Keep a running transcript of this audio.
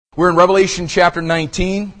We're in Revelation chapter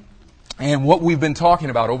 19, and what we've been talking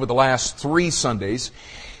about over the last 3 Sundays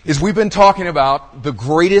is we've been talking about the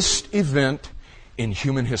greatest event in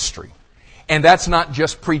human history. And that's not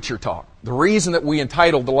just preacher talk. The reason that we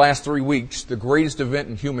entitled the last 3 weeks, The Greatest Event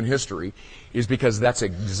in Human History, is because that's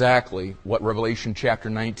exactly what Revelation chapter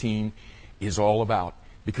 19 is all about.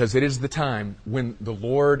 Because it is the time when the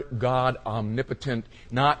Lord God omnipotent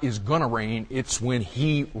not is going to reign, it's when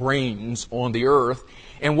He reigns on the earth.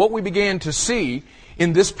 And what we began to see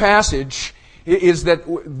in this passage is that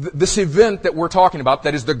this event that we're talking about,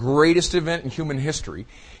 that is the greatest event in human history,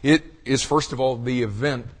 it is first of all the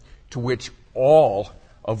event to which all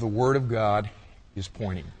of the Word of God is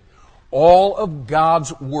pointing. All of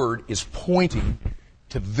God's Word is pointing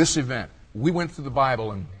to this event. We went through the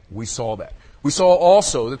Bible and we saw that. We saw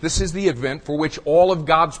also that this is the event for which all of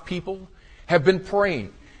God's people have been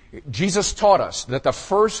praying. Jesus taught us that the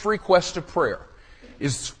first request of prayer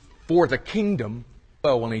is for the kingdom.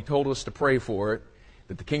 Well, when He told us to pray for it,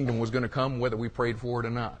 that the kingdom was going to come whether we prayed for it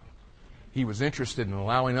or not. He was interested in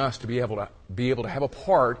allowing us to be able to have a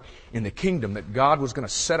part in the kingdom that God was going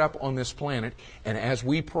to set up on this planet. And as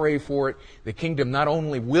we pray for it, the kingdom not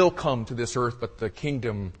only will come to this earth, but the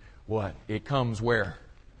kingdom, what? It comes where?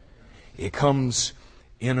 It comes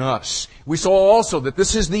in us. We saw also that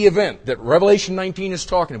this is the event that Revelation 19 is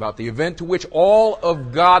talking about, the event to which all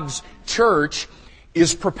of God's church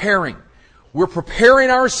is preparing. We're preparing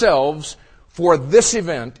ourselves for this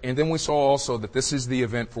event, and then we saw also that this is the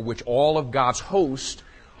event for which all of God's hosts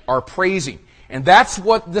are praising. And that's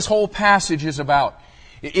what this whole passage is about.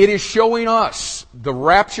 It is showing us the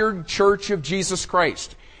raptured church of Jesus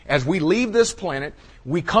Christ. As we leave this planet,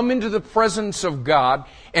 we come into the presence of God,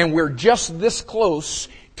 and we're just this close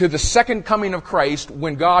to the second coming of Christ,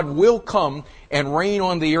 when God will come and reign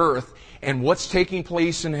on the earth. And what's taking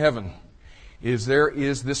place in heaven is there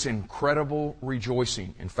is this incredible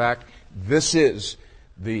rejoicing. In fact, this is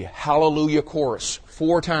the Hallelujah chorus.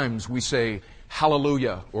 4 times we say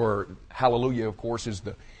Hallelujah, or Hallelujah, of course, is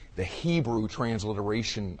the Hebrew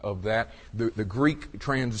transliteration of that. The Greek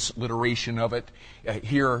transliteration of it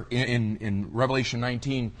here in Revelation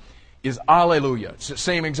 19 is Alleluia. It's the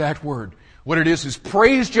same exact word. What it is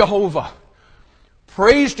praise Jehovah.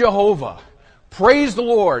 Praise Jehovah. Praise the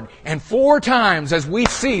Lord. And 4 times as we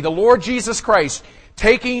see the Lord Jesus Christ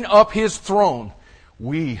taking up His throne,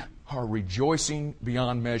 we are rejoicing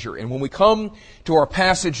beyond measure. And when we come to our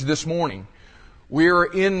passage this morning, we're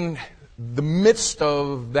in the midst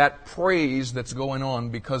of that praise that's going on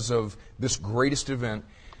because of this greatest event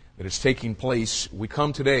that is taking place. We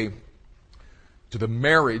come today to the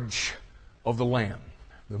marriage of the Lamb.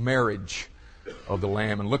 The marriage of the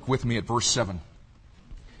Lamb. And look with me at verse 7.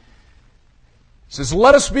 It says,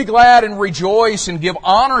 "Let us be glad and rejoice and give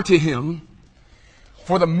honor to Him,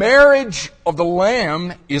 for the marriage of the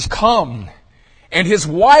Lamb is come, and His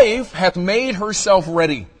wife hath made herself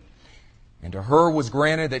ready. And to her was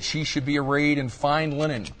granted that she should be arrayed in fine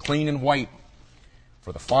linen, clean and white.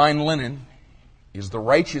 For the fine linen is the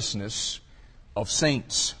righteousness of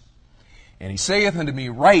saints. And He saith unto me,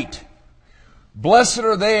 Write, Blessed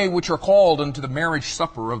are they which are called unto the marriage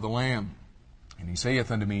supper of the Lamb. And He saith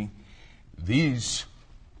unto me, These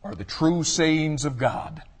are the true sayings of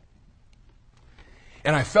God.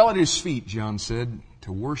 And I fell at His feet," John said,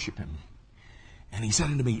 "to worship Him. And He said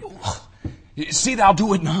unto me, See thou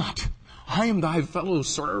do it not. I am thy fellow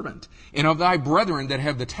servant, and of thy brethren that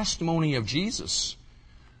have the testimony of Jesus.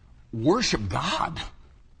 Worship God.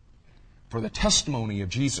 For the testimony of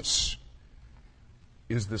Jesus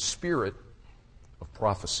is the spirit of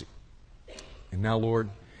prophecy." And now, Lord,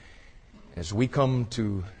 as we come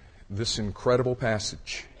to this incredible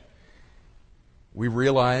passage, we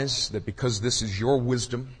realize that because this is Your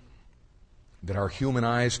wisdom, that our human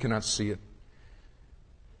eyes cannot see it.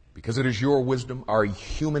 Because it is Your wisdom, our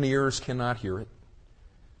human ears cannot hear it.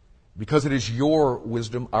 Because it is Your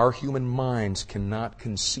wisdom, our human minds cannot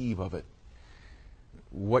conceive of it.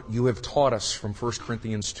 What You have taught us from 1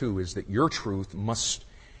 Corinthians 2 is that Your truth must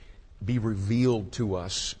be revealed to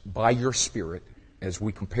us by Your Spirit as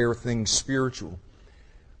we compare things spiritual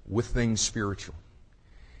with things spiritual.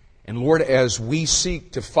 And Lord, as we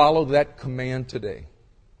seek to follow that command today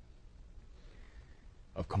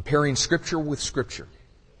of comparing Scripture with Scripture,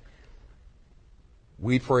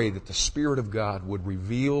 we pray that the Spirit of God would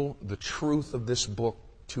reveal the truth of this book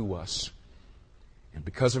to us. And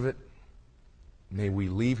because of it, may we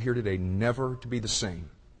leave here today never to be the same.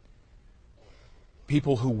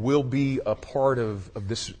 People who will be a part of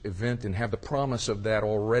this event and have the promise of that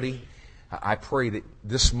already, I pray that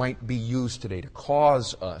this might be used today to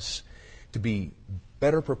cause us to be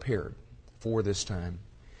better prepared for this time.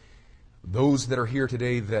 those that are here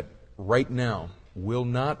today that right now will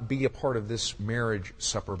not be a part of this marriage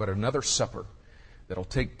supper, but another supper that will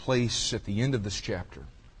take place at the end of this chapter,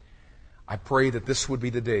 I pray that this would be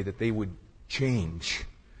the day that they would change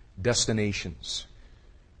destinations.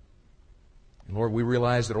 And Lord, we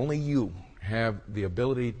realize that only You have the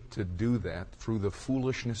ability to do that through the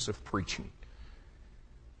foolishness of preaching.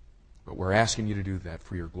 But we're asking You to do that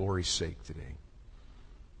for Your glory's sake today.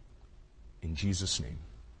 In Jesus' name,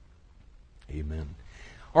 amen.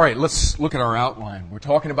 All right, let's look at our outline. We're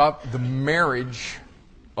talking about the marriage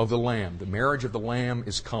of the Lamb. The marriage of the Lamb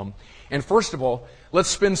is come. And first of all, let's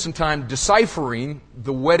spend some time deciphering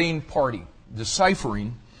the wedding party.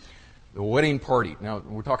 Deciphering the wedding party. Now,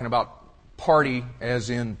 we're talking about party as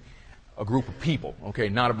in a group of people, okay?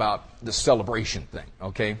 Not about the celebration thing,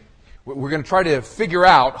 okay? We're going to try to figure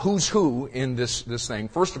out who's who in this thing.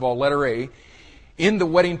 First of all, letter A. In the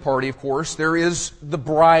wedding party, of course, there is the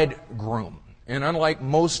bridegroom. And unlike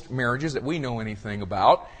most marriages that we know anything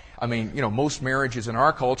about, most marriages in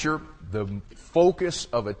our culture, the focus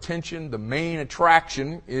of attention, the main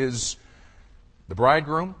attraction is the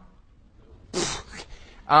bridegroom.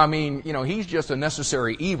 He's just a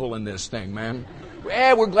necessary evil in this thing, man.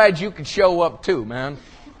 We're glad you could show up too, man.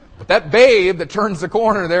 But that babe that turns the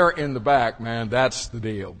corner there in the back, man, that's the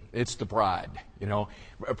deal. It's the bride,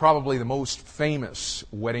 Probably the most famous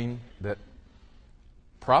wedding that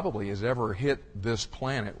probably has ever hit this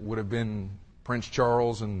planet would have been Prince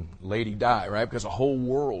Charles and Lady Di, right? Because the whole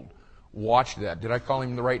world watched that. Did I call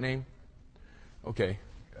him the right name? Okay.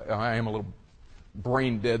 I am a little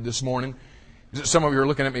brain dead this morning. Some of you are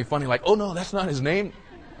looking at me funny like, oh no, that's not his name.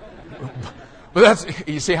 But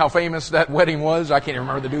you see how famous that wedding was? I can't even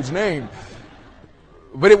remember the dude's name.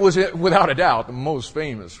 But it was, without a doubt, the most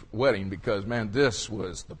famous wedding because, man, this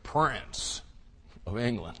was the Prince of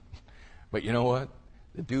England. But you know what?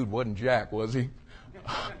 The dude wasn't Jack, was he?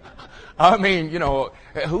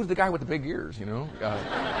 Who's the guy with the big ears,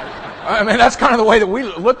 that's kind of the way that we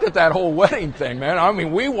looked at that whole wedding thing,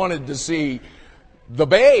 man. We wanted to see the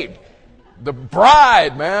babe, the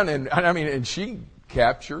bride, man. And she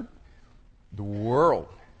captured the world.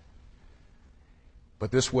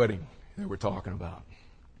 But this wedding that we're talking about,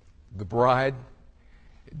 the bride,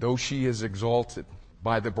 though she is exalted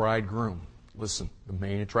by the bridegroom, listen, the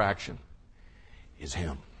main attraction is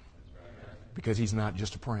him. Because he's not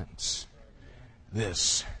just a prince.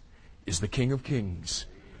 This is the King of Kings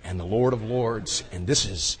and the Lord of Lords. And this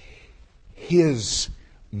is his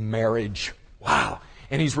marriage. Wow.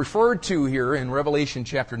 And he's referred to here in Revelation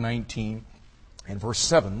chapter 19 and verse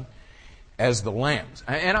 7 as the lambs.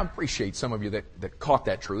 And I appreciate some of you that caught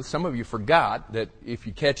that truth. Some of you forgot that if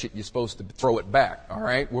you catch it, you're supposed to throw it back. All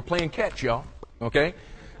right? We're playing catch, y'all. Okay?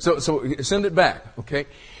 So send it back. Okay?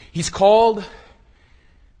 He's called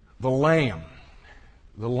the Lamb.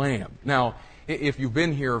 The Lamb. Now, if you've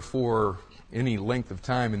been here for any length of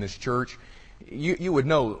time in this church, you would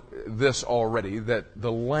know this already, that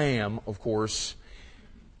the Lamb, of course,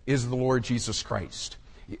 is the Lord Jesus Christ.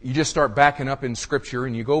 You just start backing up in Scripture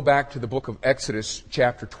and you go back to the book of Exodus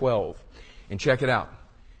chapter 12 and check it out.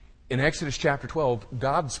 In Exodus chapter 12,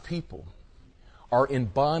 God's people are in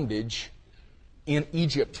bondage in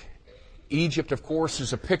Egypt. Egypt, of course,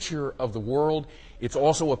 is a picture of the world. It's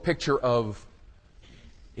also a picture of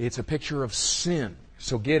sin.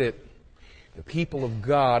 So get it. The people of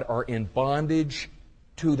God are in bondage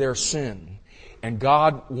to their sin. And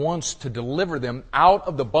God wants to deliver them out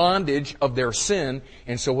of the bondage of their sin.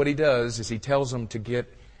 And so what He does is He tells them to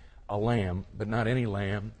get a lamb, but not any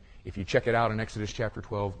lamb. If you check it out in Exodus chapter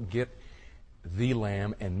 12, get the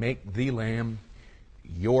lamb and make the lamb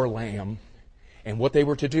your lamb. And what they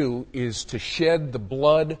were to do is to shed the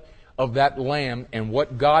blood of that lamb. And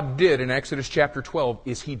what God did in Exodus chapter 12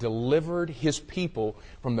 is He delivered His people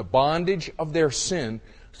from the bondage of their sin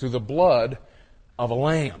through the blood of a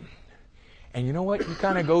lamb. And you know what? You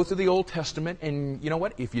kind of go through the Old Testament, and you know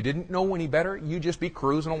what? If you didn't know any better, you just be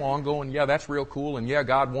cruising along going, yeah, that's real cool, and yeah,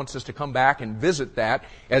 God wants us to come back and visit that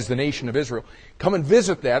as the nation of Israel. Come and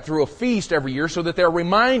visit that through a feast every year so that they're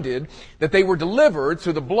reminded that they were delivered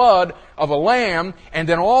through the blood of a lamb, and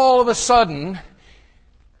then all of a sudden,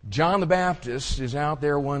 John the Baptist is out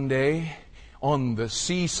there one day on the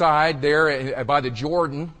seaside there by the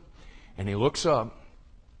Jordan, and he looks up,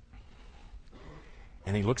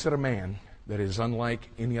 and he looks at a man that is unlike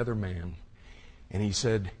any other man. And he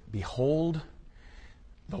said, behold,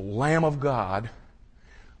 the Lamb of God,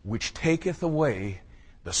 which taketh away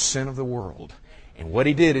the sin of the world. And what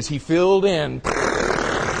he did is he filled in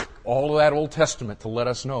all of that Old Testament to let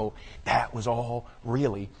us know that was all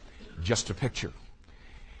really just a picture.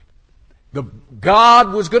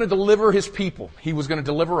 God was going to deliver His people. He was going to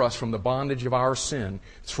deliver us from the bondage of our sin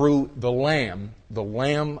through the Lamb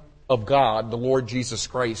of God, the Lord Jesus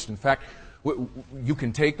Christ. In fact, you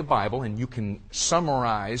can take the Bible and you can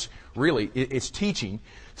summarize, really, its teaching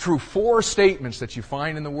through 4 statements that you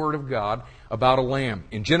find in the Word of God about a lamb.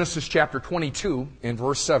 In Genesis chapter 22, in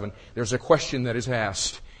verse 7, there's a question that is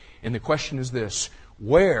asked. And the question is this: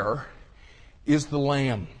 where is the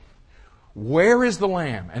lamb? Where is the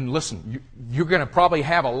lamb? And listen, you're going to probably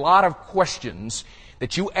have a lot of questions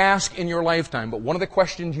that you ask in your lifetime, but one of the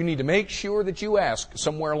questions you need to make sure that you ask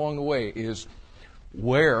somewhere along the way is,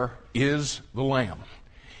 where is the lamb?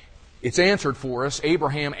 It's answered for us.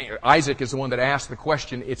 Isaac is the one that asked the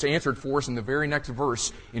question. It's answered for us in the very next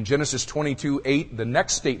verse in Genesis 22:8, the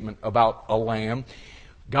next statement about a lamb.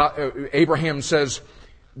 Abraham says,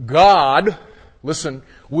 God, listen,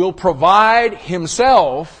 will provide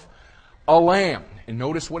Himself a lamb. And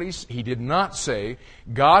notice what he did not say,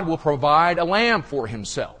 God will provide a lamb for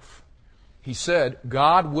Himself. He said,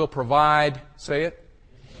 God will provide, say it,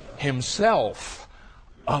 Himself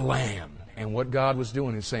a lamb. And what God was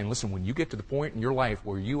doing is saying, listen, when you get to the point in your life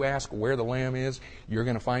where you ask where the lamb is, you're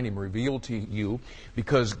going to find Him revealed to you,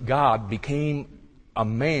 because God became a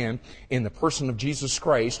man in the person of Jesus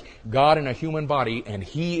Christ, God in a human body, and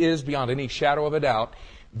He is, beyond any shadow of a doubt,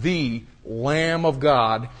 the Lamb of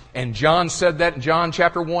God. And John said that in John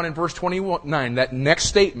chapter 1 and verse 29, that next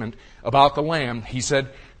statement about the Lamb. He said,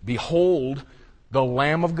 behold, the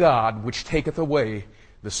Lamb of God, which taketh away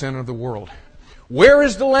the sin of the world. Where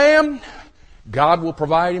is the Lamb? God will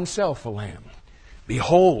provide Himself a lamb.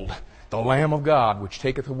 Behold, the Lamb of God, which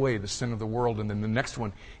taketh away the sin of the world. And then the next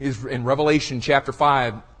one is in Revelation chapter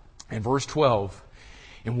 5 and verse 12.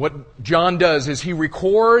 And what John does is he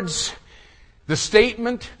records the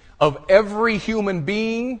statement of every human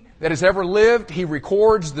being that has ever lived. He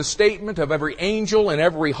records the statement of every angel and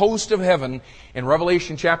every host of heaven in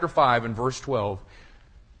Revelation chapter 5 and verse 12.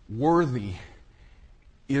 Worthy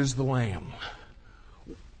is the Lamb.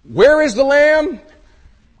 Where is the Lamb?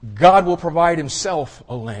 God will provide Himself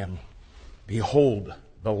a lamb. Behold,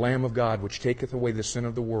 the Lamb of God, which taketh away the sin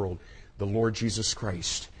of the world, the Lord Jesus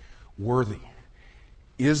Christ. Worthy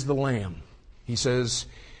is the Lamb, He says,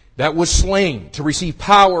 that was slain to receive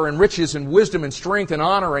power and riches and wisdom and strength and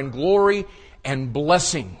honor and glory and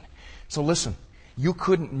blessing. So listen, you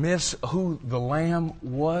couldn't miss who the Lamb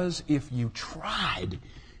was if you tried.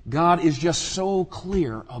 God is just so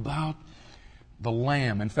clear about the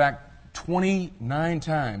Lamb. In fact, 29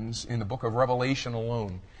 times in the book of Revelation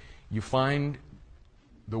alone, you find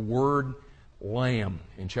the word Lamb.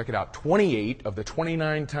 And check it out. 28 of the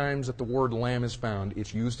 29 times that the word Lamb is found,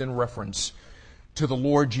 it's used in reference to the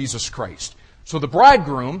Lord Jesus Christ. So the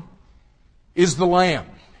bridegroom is the Lamb.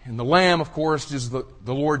 And the Lamb, of course, is the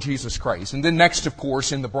Lord Jesus Christ. And then next, of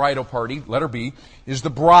course, in the bridal party, letter B, is the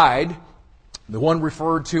bride, the one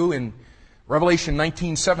referred to in Revelation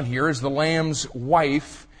 19:7 here is the Lamb's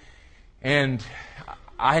wife. And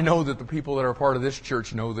I know that the people that are part of this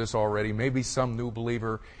church know this already. Maybe some new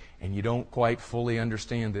believer, and you don't quite fully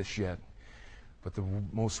understand this yet. But the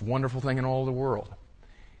most wonderful thing in all the world,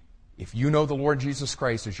 if you know the Lord Jesus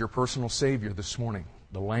Christ as your personal Savior this morning,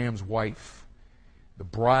 the Lamb's wife, the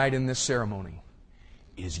bride in this ceremony,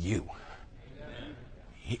 is you.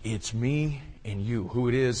 Amen. It's me and you. Who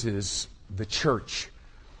it is the church.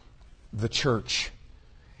 The church.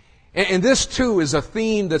 And this, too, is a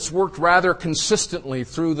theme that's worked rather consistently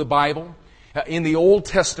through the Bible. In the Old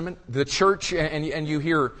Testament, the church, and you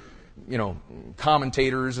hear,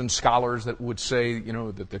 commentators and scholars that would say,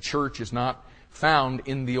 that the church is not found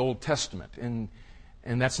in the Old Testament. And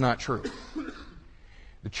that's not true.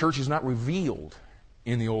 The church is not revealed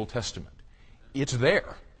in the Old Testament. It's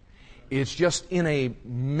there. It's just in a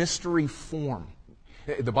mystery form.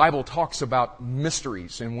 The Bible talks about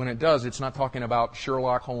mysteries, and when it does, it's not talking about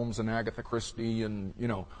Sherlock Holmes and Agatha Christie and,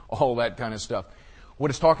 all that kind of stuff. What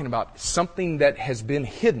it's talking about, something that has been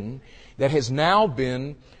hidden, that has now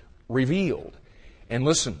been revealed. And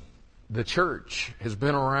listen, the church has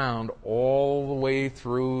been around all the way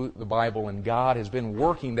through the Bible, and God has been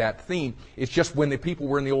working that theme. It's just when the people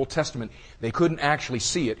were in the Old Testament, they couldn't actually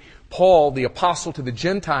see it. Paul, the apostle to the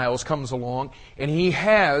Gentiles, comes along, and he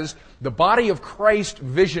has the body of Christ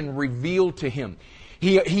vision revealed to him.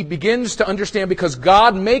 He begins to understand, because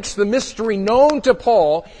God makes the mystery known to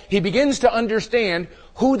Paul, he begins to understand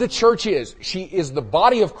who the church is. She is the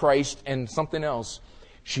body of Christ, and something else.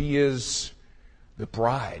 She is the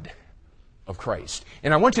bride of Christ.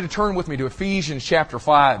 And I want you to turn with me to Ephesians chapter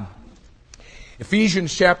 5.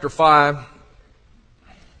 Ephesians chapter 5.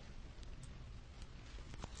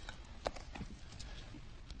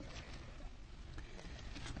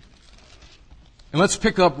 And let's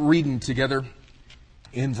pick up reading together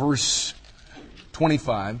in verse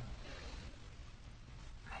 25.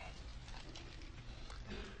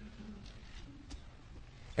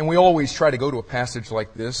 And we always try to go to a passage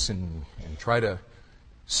like this and try to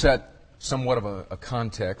set somewhat of a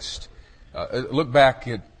context. Look back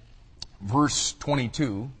at verse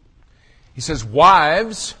 22. He says,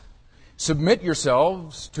 "Wives, submit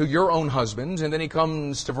yourselves to your own husbands." And then he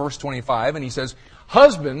comes to verse 25 and he says,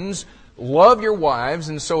 "Husbands, love your wives."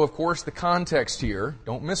 And so, of course, the context here,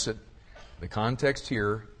 don't miss it, the context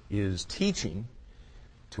here is teaching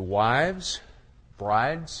to wives,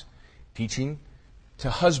 brides, teaching to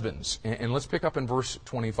husbands. And let's pick up in verse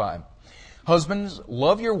 25. "Husbands,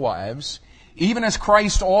 love your wives, even as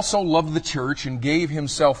Christ also loved the church and gave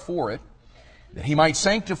himself for it, that he might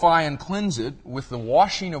sanctify and cleanse it with the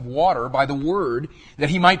washing of water by the word, that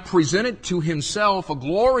he might present it to himself a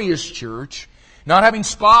glorious church, not having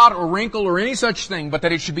spot or wrinkle or any such thing, but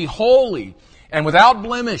that it should be holy and without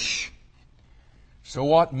blemish.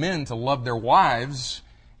 So ought men to love their wives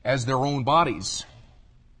as their own bodies.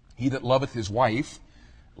 He that loveth his wife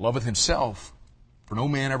loveth himself. For no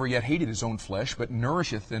man ever yet hated his own flesh, but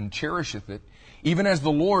nourisheth and cherisheth it, even as the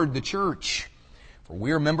Lord the church. For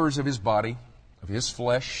we are members of his body, of his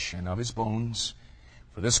flesh, and of his bones.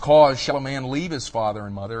 For this cause shall a man leave his father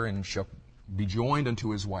and mother, and shall be joined unto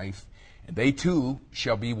his wife, and they two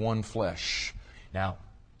shall be one flesh." Now,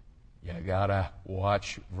 you gotta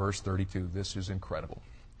watch verse 32. This is incredible.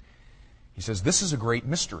 He says, "This is a great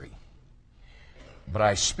mystery, but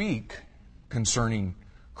I speak concerning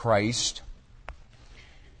Christ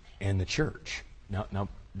and the church." Now,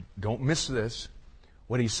 don't miss this.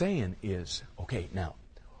 What he's saying is, okay, now,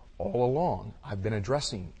 all along, I've been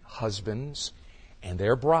addressing husbands and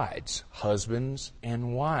their brides, husbands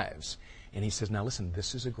and wives. And he says, now listen,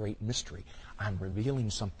 this is a great mystery. I'm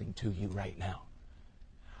revealing something to you right now.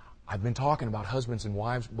 I've been talking about husbands and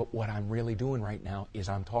wives, but what I'm really doing right now is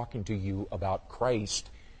I'm talking to you about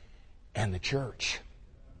Christ and the church.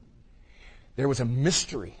 There was a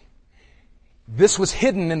mystery. This was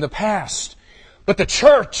hidden in the past. But the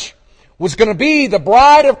church was going to be the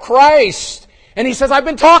bride of Christ. And he says, I've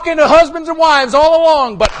been talking to husbands and wives all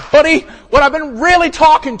along, but buddy, what I've been really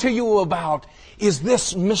talking to you about is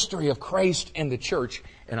this mystery of Christ and the church.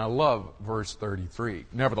 And I love verse 33.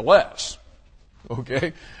 Nevertheless,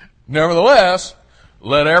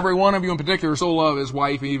 let every one of you in particular so love his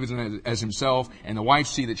wife even as himself, and the wife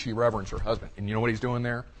see that she reverence her husband. And you know what he's doing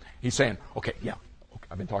there? He's saying,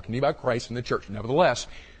 I've been talking to you about Christ and the church. Nevertheless,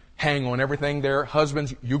 hang on everything there.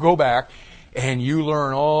 Husbands, you go back and you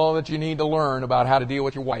learn all that you need to learn about how to deal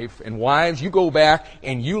with your wife. And wives, you go back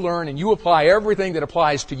and you learn and you apply everything that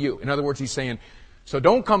applies to you. In other words, he's saying, so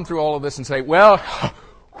don't come through all of this and say, well,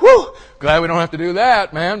 glad we don't have to do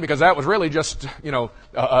that, man, because that was really just,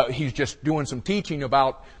 he's just doing some teaching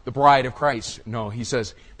about the bride of Christ. No, he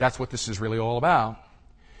says, that's what this is really all about.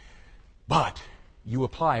 But you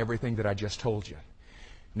apply everything that I just told you.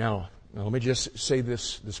 Now let me just say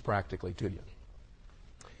this practically to you.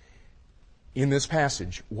 In this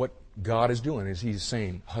passage, what God is doing is He's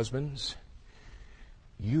saying, husbands,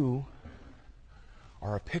 you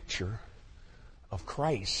are a picture of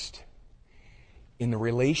Christ. In the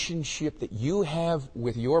relationship that you have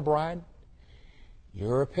with your bride,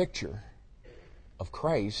 you're a picture of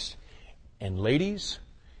Christ. And ladies,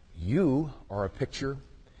 you are a picture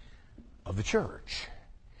of the church.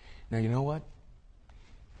 Now, you know what?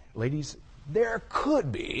 Ladies, there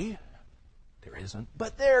could be, there isn't,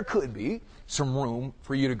 but there could be some room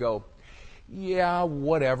for you to go, yeah,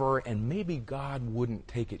 whatever, and maybe God wouldn't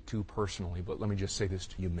take it too personally, but let me just say this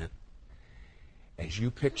to you men. As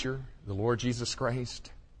you picture the Lord Jesus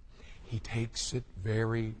Christ, He takes it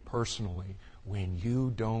very personally when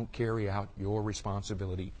you don't carry out your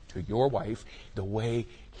responsibility to your wife the way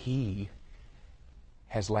He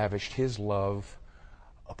has lavished His love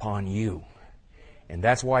upon you. And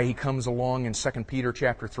that's why He comes along in 2 Peter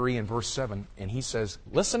chapter 3 and verse 7, and He says,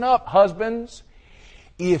 listen up, husbands,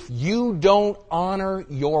 if you don't honor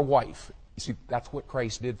your wife. You see, that's what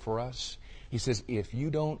Christ did for us. He says, if you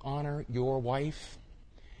don't honor your wife,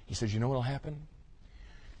 He says, you know what will happen?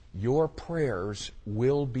 Your prayers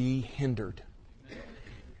will be hindered.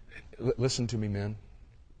 Listen to me, men.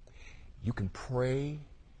 You can pray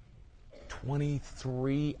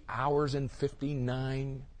 23 hours and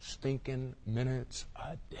 59 stinking minutes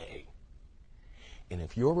a day. And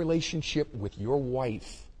if your relationship with your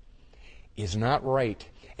wife is not right,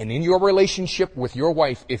 and in your relationship with your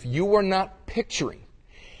wife, if you are not picturing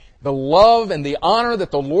the love and the honor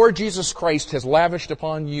that the Lord Jesus Christ has lavished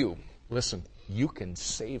upon you, listen, you can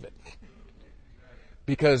save it.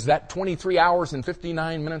 Because that 23 hours and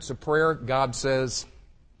 59 minutes of prayer, God says,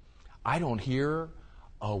 I don't hear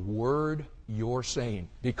a word you're saying.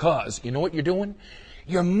 Because, you know what you're doing?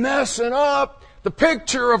 You're messing up the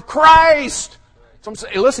picture of Christ. So I'm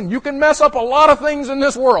saying, listen, you can mess up a lot of things in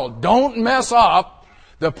this world. Don't mess up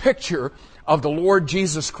the picture of the Lord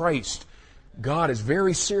Jesus Christ. God is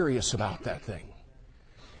very serious about that thing.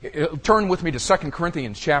 Turn with me to 2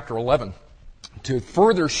 Corinthians chapter 11 to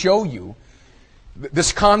further show you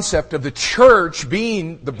this concept of the church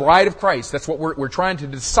being the bride of Christ. That's what we're trying to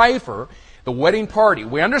decipher, the wedding party.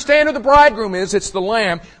 We understand who the bridegroom is, it's the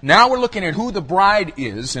Lamb. Now we're looking at who the bride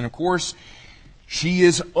is, and of course, she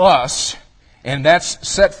is us, and that's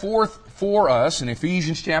set forth for us in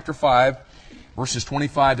Ephesians chapter 5, verses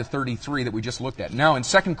 25 to 33 that we just looked at. Now in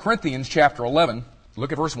 2 Corinthians chapter 11,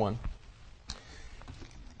 look at verse 1.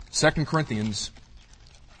 2 Corinthians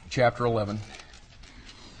chapter 11.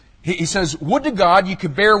 He says, would to God you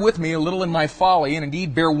could bear with me a little in my folly, and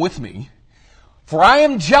indeed bear with me. For I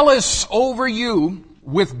am jealous over you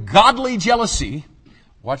with godly jealousy.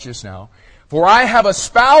 Watch this now. For I have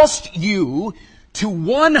espoused you to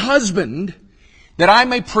one husband, that I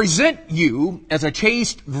may present you as a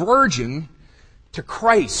chaste virgin to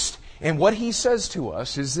Christ. And what he says to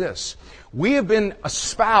us is this. We have been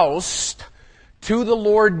espoused to the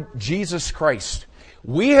Lord Jesus Christ.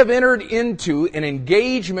 We have entered into an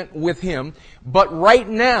engagement with Him, but right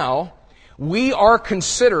now, we are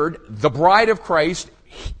considered the bride of Christ.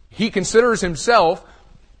 He considers Himself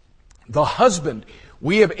the husband.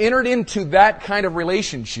 We have entered into that kind of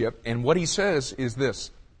relationship, and what He says is this.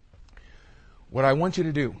 What I want you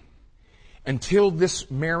to do, until this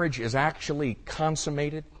marriage is actually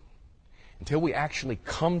consummated, until we actually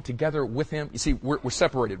come together with Him, you see, we're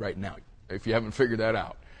separated right now, if you haven't figured that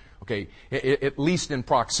out. Okay, at least in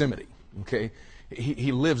proximity. Okay,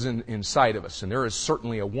 He lives inside of us, and there is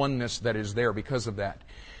certainly a oneness that is there because of that.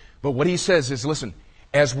 But what He says is, listen,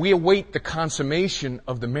 as we await the consummation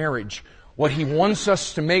of the marriage, what He wants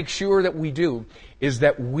us to make sure that we do is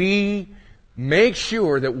that we make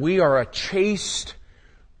sure that we are a chaste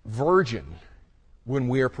virgin when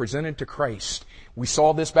we are presented to Christ. We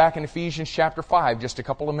saw this back in Ephesians chapter 5 just a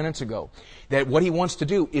couple of minutes ago. That what He wants to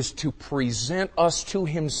do is to present us to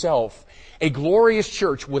Himself, a glorious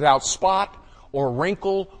church without spot or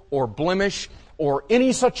wrinkle or blemish or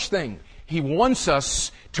any such thing. He wants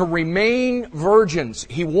us to remain virgins.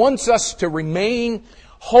 He wants us to remain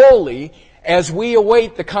holy as we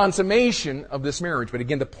await the consummation of this marriage. But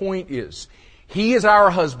again, the point is, He is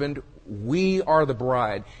our husband. We are the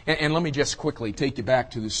bride. And let me just quickly take you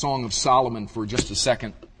back to the Song of Solomon for just a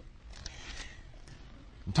second.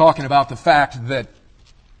 I'm talking about the fact that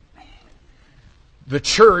the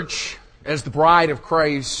church, as the bride of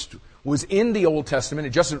Christ, was in the Old Testament. It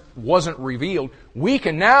just wasn't revealed. We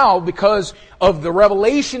can now, because of the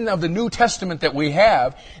revelation of the New Testament that we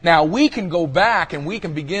have, now we can go back and we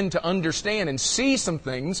can begin to understand and see some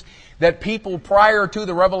things that people prior to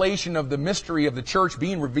the revelation of the mystery of the church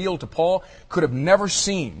being revealed to Paul could have never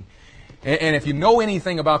seen. And if you know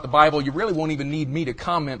anything about the Bible, you really won't even need me to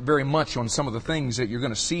comment very much on some of the things that you're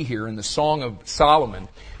going to see here in the Song of Solomon.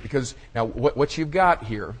 Because now what you've got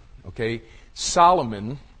here, okay,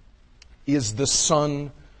 Solomon is the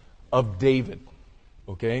son of David,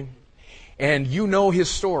 okay? And you know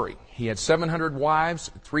his story. He had 700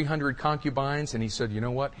 wives, 300 concubines, and he said, you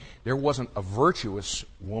know what? There wasn't a virtuous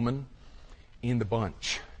woman in the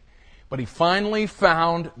bunch. But he finally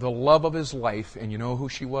found the love of his life, and you know who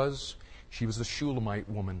she was? She was the Shulamite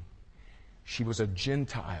woman. She was a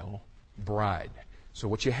Gentile bride. So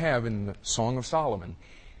what you have in the Song of Solomon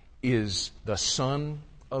is the son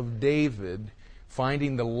of David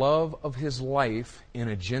finding the love of his life in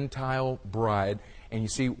a Gentile bride. And you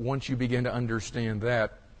see, once you begin to understand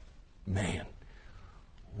that, man,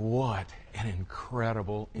 what an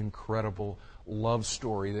incredible, incredible love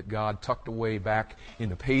story that God tucked away back in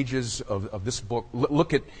the pages of this book.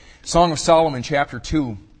 Look at Song of Solomon chapter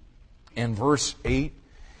 2 and verse 8.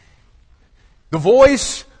 The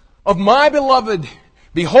voice of my beloved,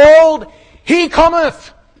 behold, He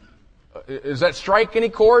cometh. Does that strike any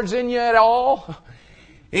chords in you at all?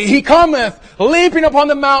 He cometh, leaping upon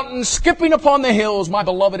the mountains, skipping upon the hills. My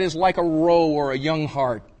beloved is like a roe or a young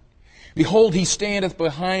hart. Behold, He standeth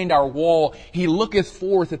behind our wall. He looketh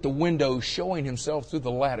forth at the window, showing Himself through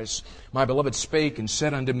the lattice. My beloved spake and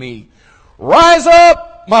said unto me, Rise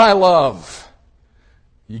up, my love.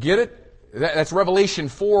 You get it? That's Revelation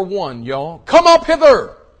 4:1, y'all. Come up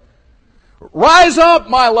hither. Rise up,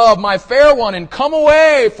 my love, my fair one, and come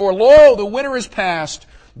away, for lo, the winter is past,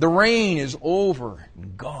 the rain is over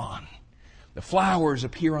and gone. The flowers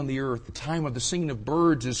appear on the earth. The time of the singing of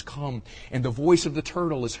birds is come. And the voice of the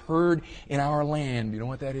turtle is heard in our land. You know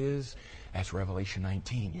what that is? That's Revelation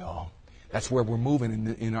 19, y'all. That's where we're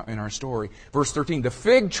moving in our story. Verse 13, the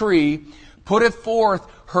fig tree putteth forth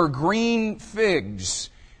her green figs.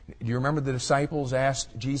 Do you remember the disciples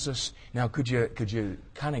asked Jesus, now could you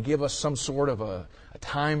kind of give us some sort of a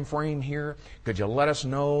time frame here? Could you let us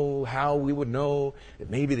know how we would know that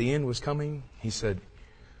maybe the end was coming? He said,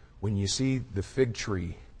 when you see the fig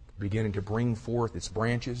tree beginning to bring forth its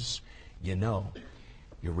branches, you know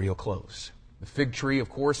you're real close. The fig tree, of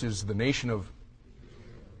course, is the nation of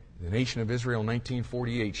Israel in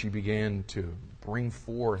 1948. She began to bring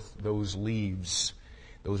forth those leaves.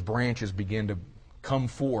 Those branches began to come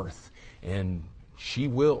forth. And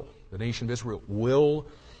the nation of Israel will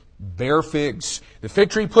bear figs. The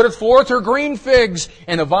fig tree putteth forth her green figs,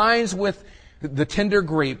 and the vines with the tender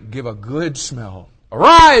grape give a good smell.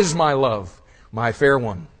 Arise, my love, my fair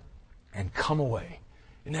one, and come away.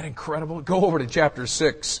 Isn't that incredible? Go over to chapter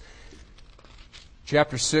 6.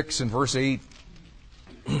 Chapter 6 and verse 8.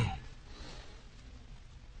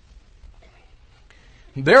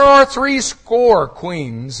 There are 80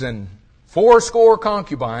 queens and 80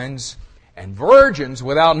 concubines and virgins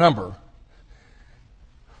without number.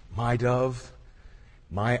 My dove,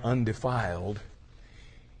 my undefiled,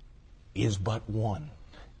 is but one.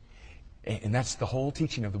 And that's the whole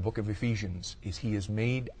teaching of the book of Ephesians, is He has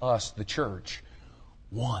made us, the church,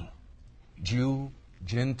 one. Jew,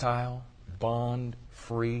 Gentile, bond,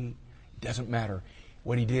 free, doesn't matter.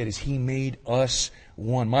 What He did is He made us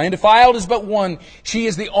one. My undefiled is but one. She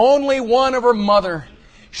is the only one of her mother.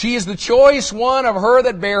 She is the choice one of her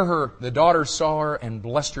that bare her. The daughters saw her and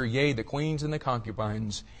blessed her, yea, the queens and the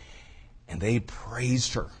concubines, and they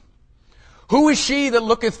praised her. Who is she that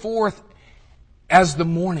looketh forth as the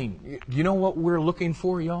morning? You know what we're looking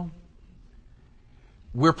for, y'all?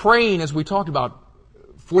 We're praying, as we talked about,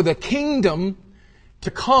 for the kingdom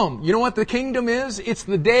to come. You know what the kingdom is? It's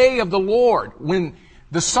the day of the Lord, when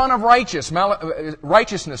the Son of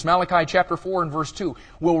Righteousness, Malachi chapter 4 and verse 2,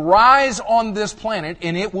 will rise on this planet,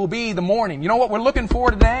 and it will be the morning. You know what we're looking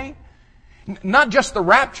for today? Not just the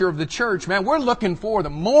rapture of the church, man. We're looking for the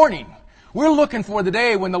morning. We're looking for the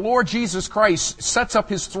day when the Lord Jesus Christ sets up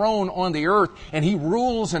His throne on the earth and He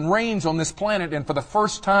rules and reigns on this planet, and for the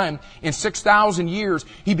first time in 6,000 years,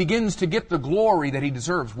 He begins to get the glory that He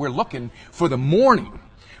deserves. We're looking for the morning.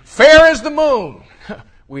 Fair as the moon.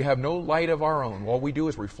 We have no light of our own. All we do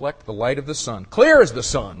is reflect the light of the sun. Clear as the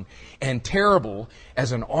sun and terrible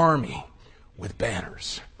as an army with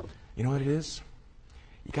banners. You know what it is?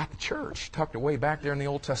 You got the church tucked away back there in the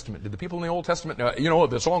Old Testament. Did the people in the Old Testament,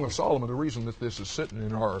 the Song of Solomon, the reason that this is sitting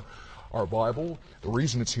in our Bible, the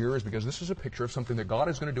reason it's here is because this is a picture of something that God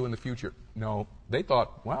is going to do in the future. No, they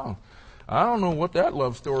thought, wow, I don't know what that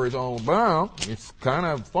love story is all about. It's kind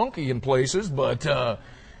of funky in places, but,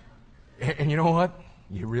 and you know what?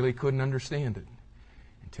 You really couldn't understand it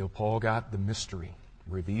until Paul got the mystery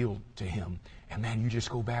revealed to him. And man, you just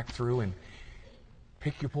go back through and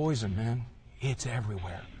pick your poison, man. It's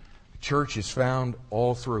everywhere. The church is found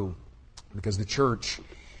all through, because the church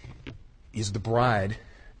is the bride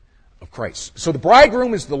of Christ. So the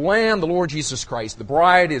bridegroom is the Lamb, the Lord Jesus Christ. The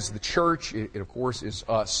bride is the church. It of course, is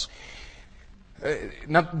us.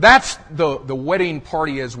 Now, that's the wedding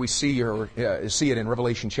party as we see it in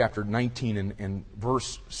Revelation chapter 19 and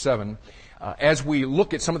verse 7. As we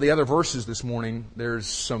look at some of the other verses this morning, there's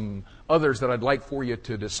some others that I'd like for you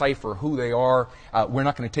to decipher who they are. We're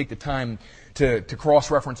not going to take the time to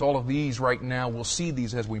cross-reference all of these right now. We'll see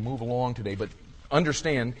these as we move along today. But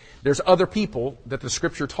understand, there's other people that the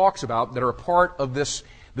Scripture talks about that are a part of this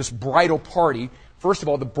bridal party. First of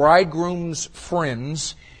all, the bridegroom's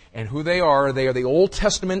friends. And who they are the Old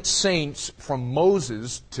Testament saints from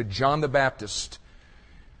Moses to John the Baptist.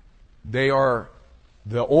 They are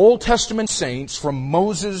the Old Testament saints from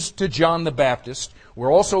Moses to John the Baptist.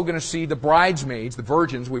 We're also going to see the bridesmaids, the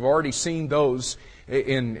virgins. We've already seen those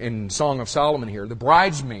in Song of Solomon here. The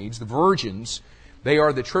bridesmaids, the virgins, they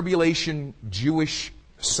are the tribulation Jewish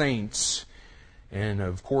saints. And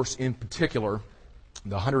of course, in particular,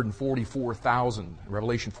 the 144,000.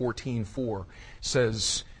 Revelation 14:4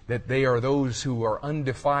 says that they are those who are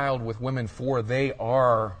undefiled with women, for they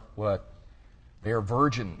are what? They are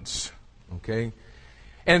virgins. Okay?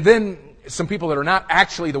 And then some people that are not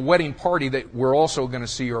actually the wedding party that we're also going to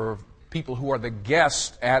see are people who are the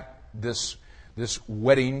guests at this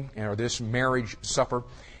wedding or this marriage supper.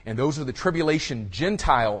 And those are the tribulation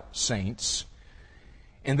Gentile saints.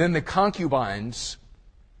 And then the concubines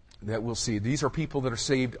that we'll see. These are people that are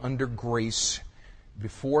saved under grace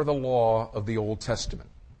before the law of the Old Testament.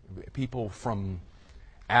 people from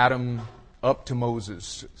Adam up to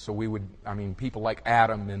Moses. So people like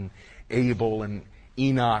Adam and Abel and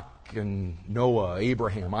Enoch and Noah,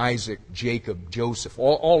 Abraham, Isaac, Jacob, Joseph,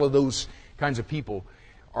 all of those kinds of people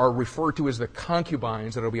are referred to as the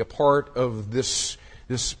concubines that will be a part of this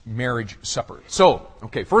marriage supper. So,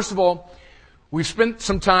 okay, first of all, we've spent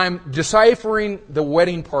some time deciphering the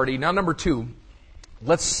wedding party. Now, number two,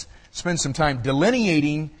 let's spend some time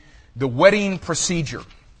delineating the wedding procedure.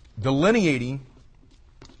 Delineating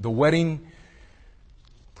the wedding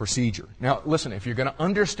procedure. Now, listen, if you're going to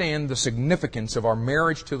understand the significance of our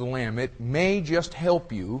marriage to the Lamb, it may just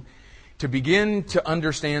help you to begin to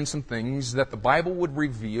understand some things that the Bible would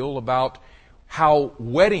reveal about how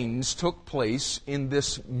weddings took place in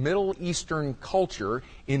this Middle Eastern culture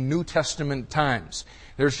in New Testament times.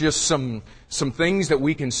 There's just some things that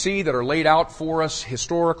we can see that are laid out for us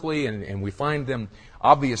historically, and we find them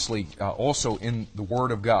obviously also in the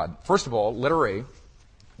Word of God. First of all, letter A,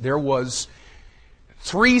 there was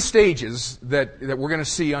 3 stages that we're going to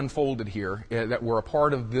see unfolded here that were a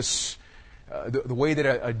part of this, the way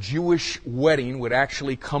that a Jewish wedding would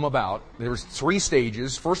actually come about. There's 3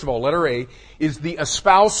 stages. First of all, letter A is the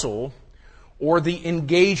espousal or the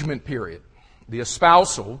engagement period. The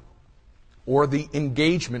espousal or the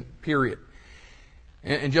engagement period.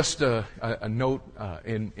 And just a note,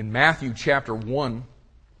 in Matthew chapter 1,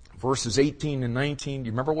 verses 18 and 19, do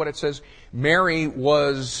you remember what it says? Mary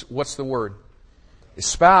was, what's the word?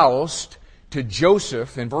 Espoused to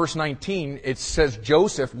Joseph. In verse 19, it says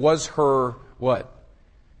Joseph was her what?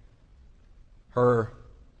 Her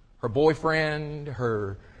boyfriend,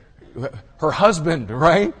 her husband,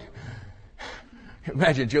 right?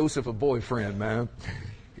 Imagine Joseph a boyfriend, man.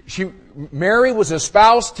 Mary was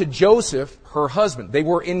espoused to Joseph, her husband. They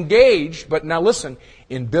were engaged, but now listen,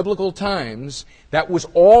 in biblical times, that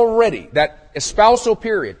espousal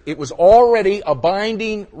period, it was already a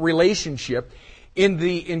binding relationship. In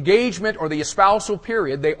the engagement or the espousal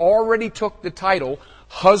period, they already took the title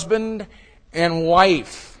husband and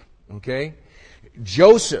wife. Okay?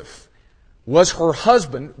 Joseph was her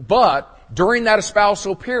husband, but during that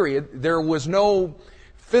espousal period, there was no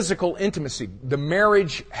physical intimacy. The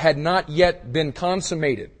marriage had not yet been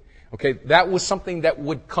consummated. Okay, that was something that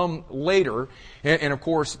would come later. And of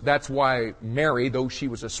course, that's why Mary, though she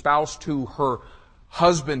was espoused to her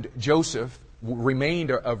husband Joseph,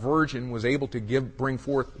 remained a virgin, was able to bring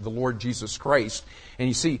forth the Lord Jesus Christ. And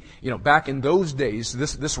you see, back in those days,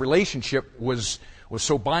 this relationship was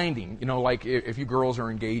so binding. Like if you girls are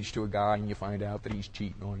engaged to a guy and you find out that he's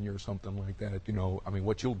cheating on you or something like that,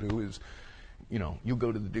 what you'll do is, you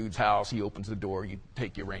go to the dude's house, he opens the door, you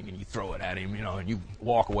take your ring and you throw it at him, and you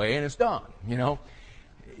walk away and it's done,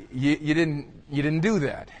 You didn't do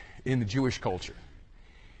that in the Jewish culture.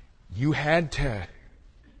 You had to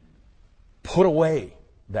put away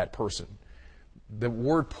that person. The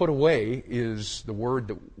word put away is the word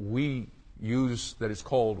that we use that is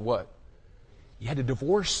called what? You had to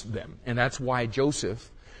divorce them. And that's why Joseph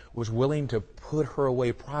was willing to put her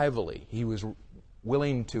away privately. He was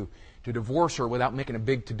willing to divorce her without making a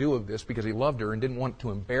big to-do of this because he loved her and didn't want to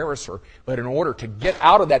embarrass her. But in order to get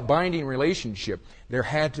out of that binding relationship, there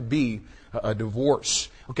had to be a divorce.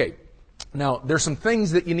 Okay, now there's some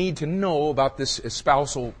things that you need to know about this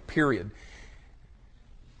espousal period.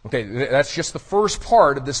 Okay, that's just the first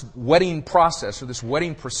part of this wedding process or this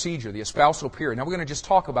wedding procedure, the espousal period. Now we're going to just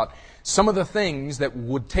talk about some of the things that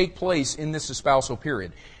would take place in this espousal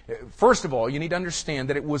period. First of all, you need to understand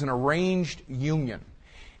that it was an arranged union.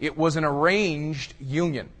 It was an arranged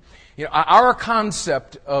union. Our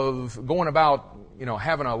concept of going about,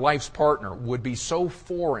 having a life's partner would be so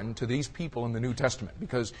foreign to these people in the New Testament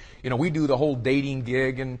because, we do the whole dating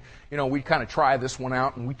gig and, we kind of try this one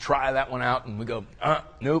out and we try that one out and we go,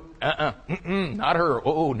 nope, not her,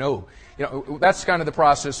 oh, no. That's kind of the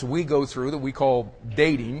process we go through that we call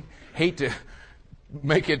dating. Hate to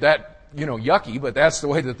make it that, yucky, but that's the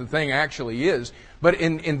way that the thing actually is. But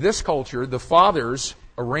in this culture, the fathers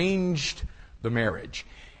arranged the marriage.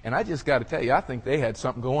 And I just got to tell you, I think they had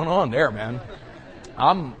something going on there, man.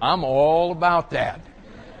 I'm all about that.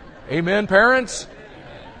 Amen, parents?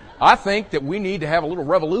 I think that we need to have a little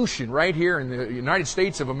revolution right here in the United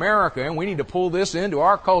States of America, and we need to pull this into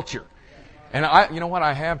our culture. And you know what?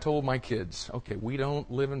 I have told my kids, okay, we don't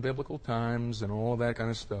live in biblical times and all that kind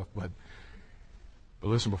of stuff, but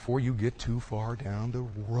listen, before you get too far down the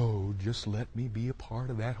road, just let me be a part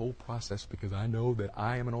of that whole process because I know that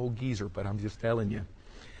I am an old geezer, but I'm just telling you.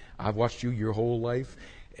 I've watched you your whole life,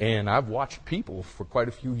 and I've watched people for quite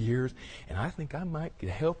a few years, and I think I might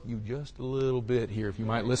help you just a little bit here if you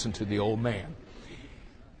might listen to the old man.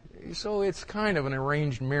 So it's kind of an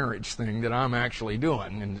arranged marriage thing that I'm actually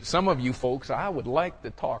doing. And some of you folks I would like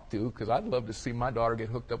to talk to, because I'd love to see my daughter get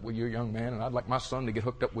hooked up with your young man, and I'd like my son to get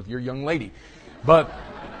hooked up with your young lady. But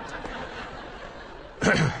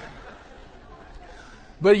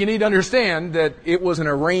but you need to understand that it was an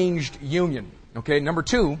arranged union. Okay, number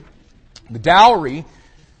two, the dowry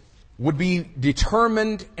would be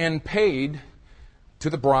determined and paid to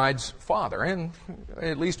the bride's father. And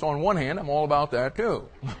at least on one hand, I'm all about that too.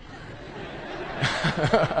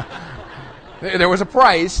 There was a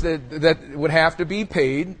price that would have to be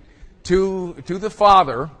paid to the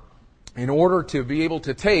father in order to be able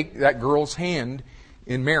to take that girl's hand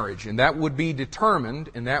in marriage. And that would be determined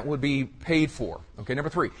and that would be paid for. Okay, number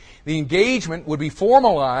three. The engagement would be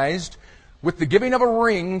formalized with the giving of a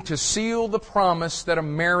ring to seal the promise that a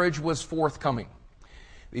marriage was forthcoming.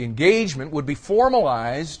 The engagement would be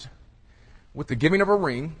formalized with the giving of a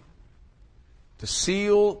ring to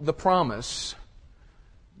seal the promise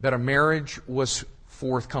that a marriage was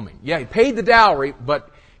forthcoming. Yeah, he paid the dowry, but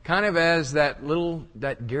kind of as that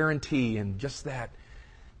guarantee and just that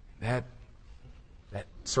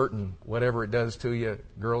certain whatever it does to you,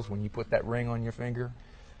 girls, when you put that ring on your finger,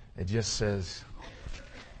 it just says,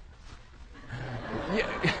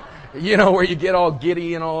 you know, where you get all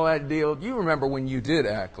giddy and all that deal. You remember when you did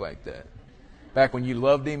act like that, back when you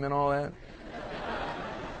loved him and all that.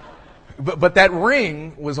 But that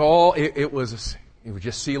ring was all. It was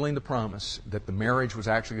just sealing the promise that the marriage was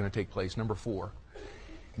actually going to take place. Number four,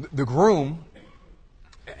 the groom,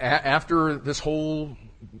 after this whole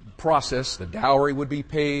process, the dowry would be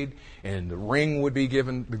paid and the ring would be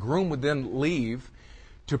given. The groom would then leave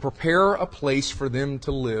to prepare a place for them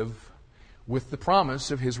to live with the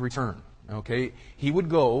promise of his return. Okay, he would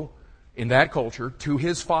go in that culture to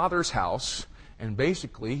his father's house, and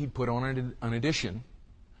basically he'd put on an addition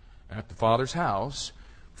at the father's house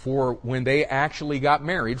for when they actually got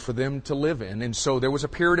married for them to live in. And so there was a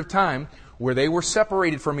period of time where they were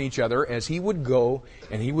separated from each other as he would go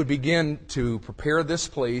and he would begin to prepare this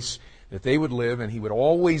place that they would live, and he would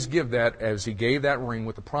always give that as he gave that ring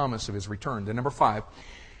with the promise of his return. Then number five,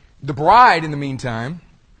 the bride in the meantime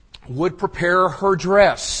would prepare her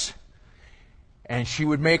dress, and she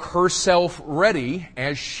would make herself ready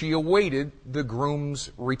as she awaited the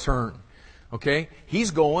groom's return. Okay?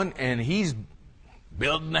 He's going and he's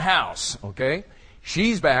building the house. Okay?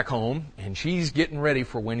 She's back home and she's getting ready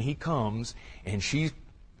for when he comes, and she's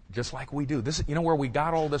just like we do. This, you know, where we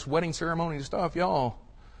got all this wedding ceremony and stuff, y'all.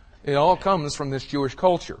 It all comes from this Jewish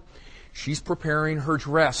culture. She's preparing her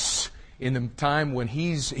dress in the time when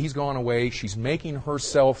he's gone away. She's making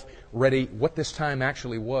herself ready. What this time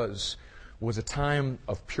actually was a time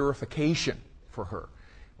of purification for her.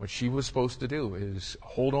 What she was supposed to do is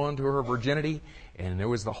hold on to her virginity, and there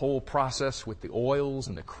was the whole process with the oils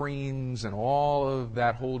and the creams and all of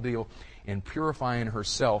that whole deal, and purifying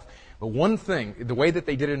herself. But one thing, the way that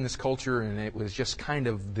they did it in this culture, and it was just kind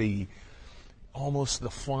of almost the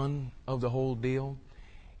fun of the whole deal,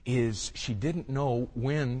 is she didn't know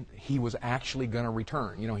when he was actually going to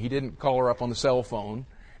return. You know, he didn't call her up on the cell phone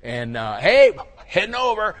and, hey, heading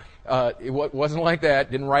over. It wasn't like that.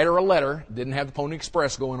 Didn't write her a letter. Didn't have the Pony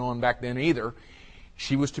Express going on back then either.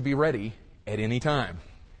 She was to be ready at any time.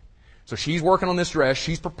 So she's working on this dress.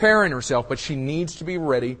 She's preparing herself, but she needs to be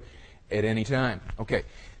ready at any time. Okay.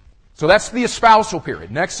 So that's the espousal period.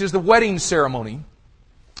 Next is the wedding ceremony.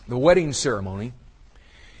 The wedding ceremony.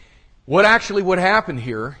 What actually would happen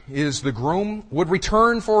here is the groom would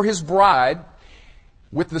return for his bride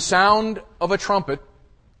with the sound of a trumpet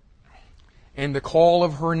and the call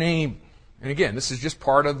of her name. And again, this is just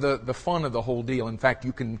part of the fun of the whole deal. In fact,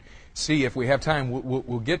 you can see, if we have time,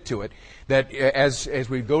 we'll get to it, that as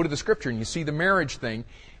we go to the Scripture and you see the marriage thing,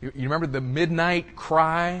 you remember the midnight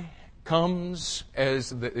cry comes as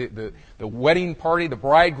the wedding party, the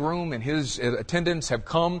bridegroom and his attendants have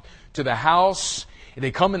come to the house. They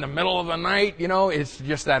come in the middle of the night, you know, it's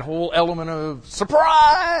just that whole element of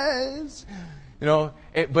surprise, you know.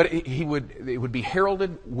 It would be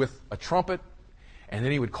heralded with a trumpet, and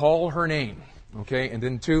then he would call her name, okay. And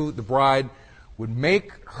then too, the bride would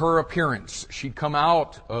make her appearance. She'd come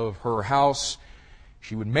out of her house.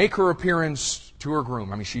 She would make her appearance to her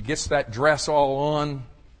groom. I mean, she gets that dress all on.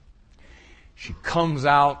 She comes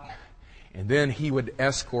out, and then he would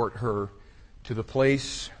escort her to the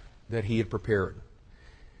place that he had prepared.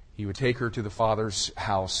 He would take her to the father's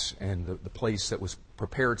house, and the place that was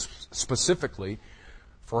prepared specifically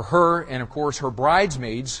for her. And of course, her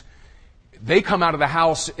bridesmaids, they come out of the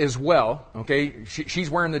house as well. Okay,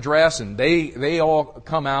 she's wearing the dress, and they all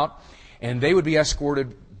come out, and they would be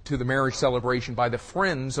escorted to the marriage celebration by the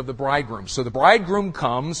friends of the bridegroom. So the bridegroom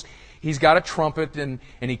comes, he's got a trumpet, and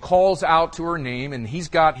he calls out to her name, and he's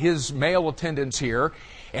got his male attendants here.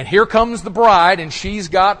 And here comes the bride, and she's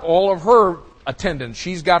got all of her attendants.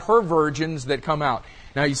 She's got her virgins that come out.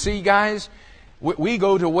 Now, you see, guys, we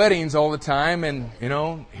go to weddings all the time, and,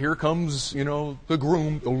 here comes, the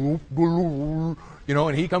groom,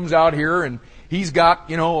 and he comes out here, and he's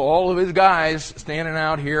got, all of his guys standing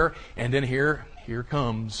out here, and then here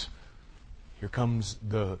comes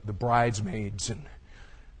the bridesmaids, and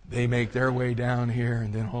they make their way down here,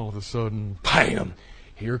 and then all of a sudden, bam!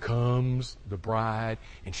 Here comes the bride,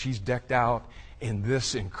 and she's decked out in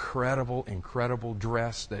this incredible, incredible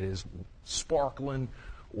dress that is sparkling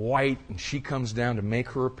white, and she comes down to make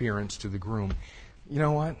her appearance to the groom. You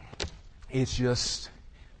know what? It's just,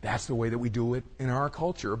 that's the way that we do it in our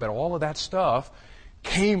culture. But all of that stuff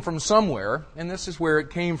came from somewhere, and this is where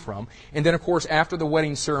it came from. And then, of course, after the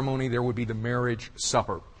wedding ceremony, there would be the marriage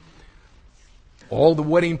supper. All the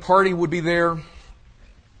wedding party would be there.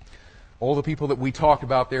 All the people that we talked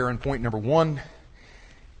about there in point number 1.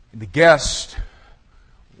 The guest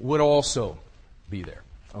would also be there.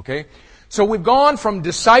 Okay? So we've gone from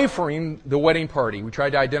deciphering the wedding party. We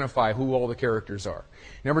tried to identify who all the characters are.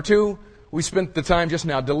 Number 2, we spent the time just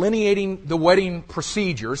now delineating the wedding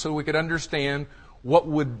procedure so we could understand what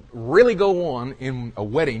would really go on in a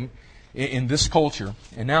wedding in this culture.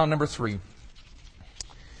 And now number 3,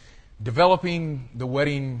 developing the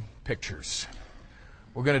wedding pictures.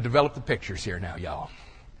 We're going to develop the pictures here now, y'all.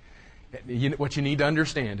 What you need to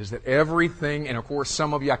understand is that everything, and of course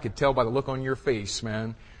some of you, I could tell by the look on your face,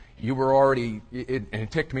 man, you were already, and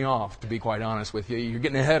it ticked me off, to be quite honest with you. You're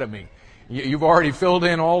getting ahead of me. You've already filled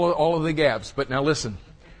in all of the gaps. But now listen,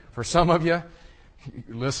 for some of you,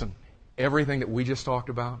 listen, everything that we just talked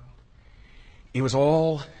about, it was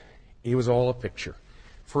all a picture.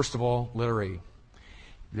 First of all, letter A.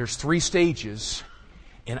 There's 3 stages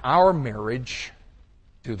in our marriage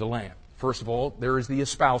to the Lamb. First of all, there is the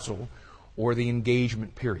espousal or the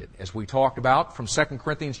engagement period, as we talked about from 2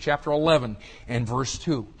 Corinthians chapter 11 and verse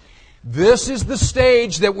 2. This is the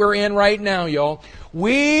stage that we're in right now, y'all.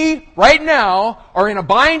 We, right now, are in a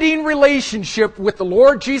binding relationship with the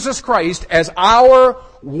Lord Jesus Christ as our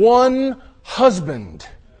one husband.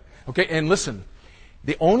 Okay, and listen,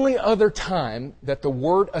 the only other time that the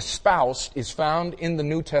word espoused is found in the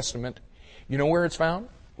New Testament, you know where it's found?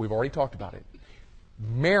 We've already talked about it.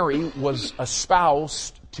 Mary was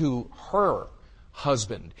espoused to her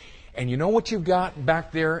husband. And you know what you've got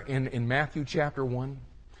back there in Matthew chapter 1?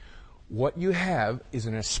 What you have is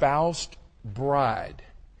an espoused bride.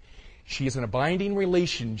 She is in a binding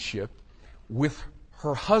relationship with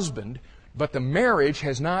her husband, but the marriage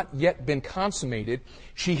has not yet been consummated.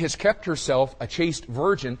 She has kept herself a chaste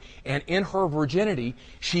virgin, and in her virginity,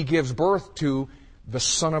 she gives birth to the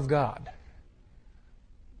Son of God.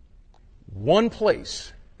 One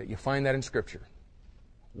place that you find that in Scripture.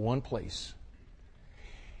 One place.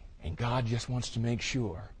 And God just wants to make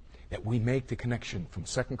sure that we make the connection from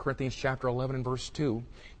 2 Corinthians chapter 11 and verse 2,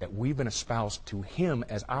 that we've been espoused to Him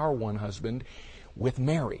as our one husband with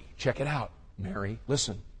Mary. Check it out. Mary,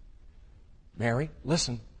 listen. Mary,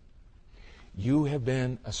 listen. You have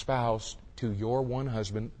been espoused to your one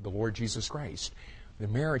husband, the Lord Jesus Christ. The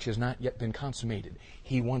marriage has not yet been consummated.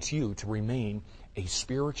 He wants you to remain a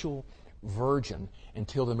spiritual virgin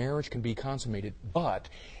until the marriage can be consummated. But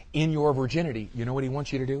in your virginity, you know what He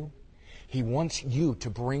wants you to do? He wants you to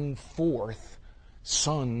bring forth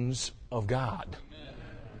sons of God.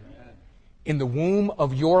 In the womb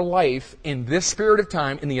of your life, in this period of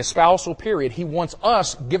time, in the espousal period, He wants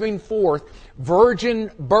us giving forth virgin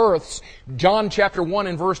births. John chapter 1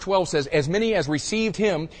 and verse 12 says, as many as received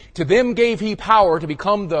Him, to them gave He power to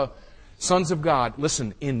become the sons of God.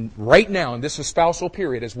 Listen, right now, in this espousal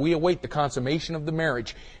period, as we await the consummation of the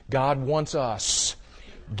marriage, God wants us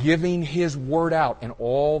giving His word out, and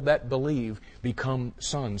all that believe become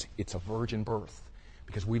sons. It's a virgin birth,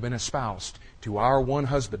 because we've been espoused to our one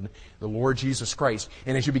husband, the Lord Jesus Christ.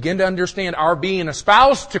 And as you begin to understand our being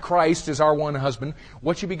espoused to Christ as our one husband,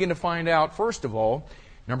 what you begin to find out, first of all,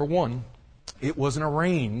 number 1, it was an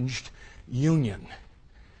arranged union.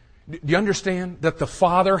 Do you understand that the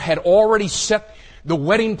Father had already set the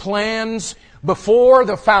wedding plans before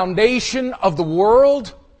the foundation of the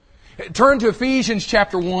world? Turn to Ephesians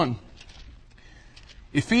chapter 1.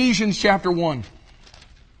 Ephesians chapter 1.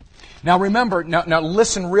 Now remember, now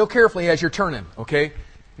listen real carefully as you're turning, okay?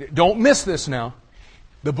 Don't miss this now.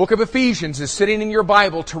 The book of Ephesians is sitting in your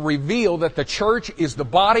Bible to reveal that the church is the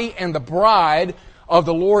body and the bride of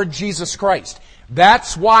the Lord Jesus Christ.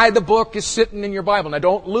 That's why the book is sitting in your Bible. Now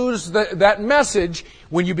don't lose that message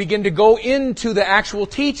when you begin to go into the actual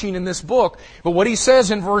teaching in this book. But what he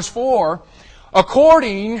says in verse 4,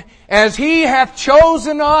 according as He hath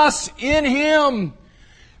chosen us in Him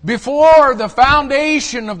before the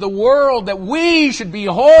foundation of the world, that we should be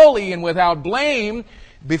holy and without blame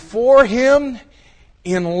before Him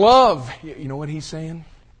in love. You know what he's saying?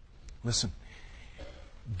 Listen,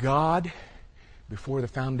 God, before the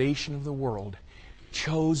foundation of the world,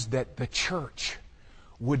 chose that the church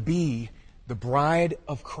would be the bride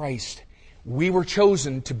of Christ. We were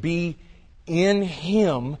chosen to be in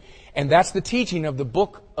Him, and that's the teaching of the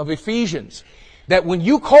book of Ephesians. That when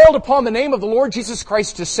you called upon the name of the Lord Jesus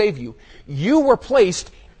Christ to save you, you were placed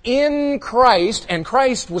in Christ, and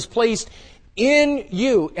Christ was placed in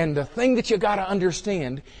you. And the thing that you got to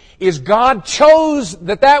understand is God chose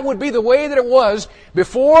that would be the way that it was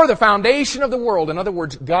before the foundation of the world. In other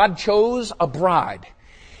words, God chose a bride.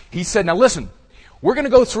 He said, now listen, we're going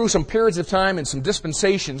to go through some periods of time and some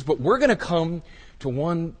dispensations, but we're going to come to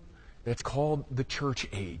one that's called the church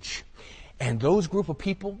age. And those group of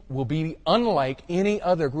people will be unlike any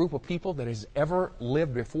other group of people that has ever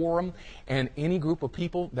lived before them, and any group of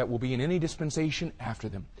people that will be in any dispensation after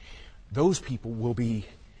them. Those people will be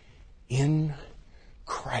in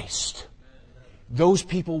Christ. Those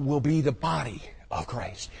people will be the body of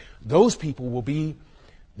Christ. Those people will be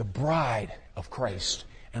the bride of Christ.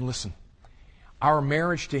 And listen, our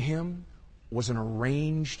marriage to Him was an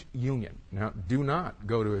arranged union. Now, do not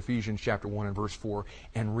go to Ephesians chapter 1 and verse 4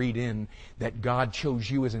 and read in that God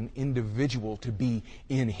chose you as an individual to be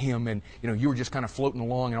in Him, and you were just kind of floating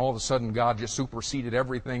along, and all of a sudden God just superseded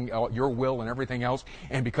everything, your will and everything else,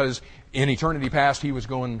 and because in eternity past He was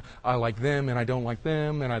going, I like them and I don't like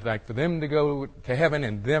them, and I'd like for them to go to heaven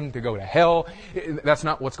and them to go to hell. That's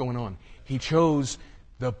not what's going on. He chose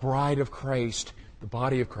the bride of Christ, the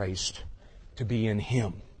body of Christ, to be in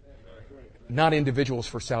Him. Not individuals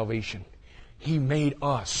for salvation. He made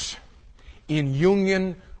us in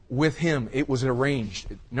union with Him. It was arranged.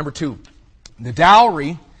 Number 2, the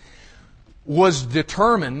dowry was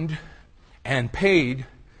determined and paid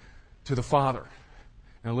to the father.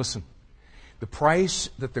 Now listen, the price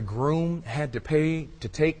that the groom had to pay to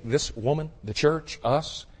take this woman, the church,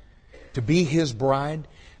 us, to be his bride,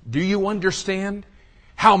 do you understand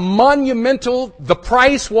how monumental the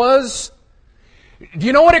price was? Do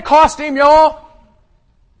you know what it cost him, y'all?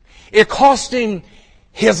 It cost him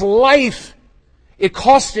his life. It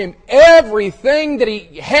cost him everything that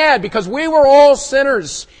he had, because we were all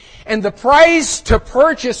sinners. And the price to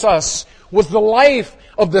purchase us was the life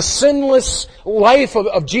of the sinless life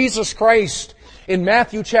of Jesus Christ. In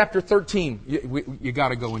Matthew chapter 13, you got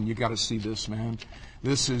to go and you got to see this, man.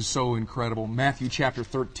 This is so incredible. Matthew chapter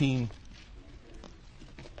 13.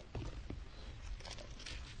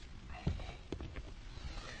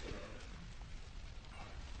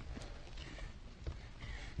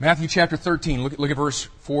 Matthew chapter 13, look at verse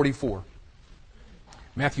 44.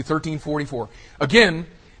 Matthew 13:44. Again,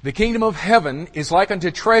 the kingdom of heaven is like unto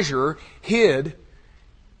treasure hid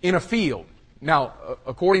in a field. Now,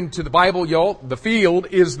 according to the Bible, y'all, the field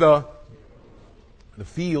is the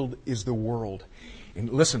world. And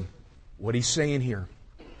listen, what he's saying here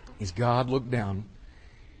is God looked down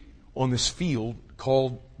on this field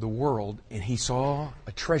called the world, and He saw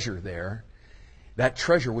a treasure there. That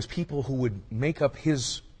treasure was people who would make up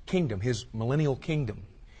His kingdom, His millennial kingdom.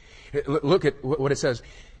 Look at what it says.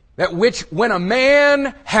 That which when a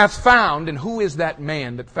man hath found, and who is that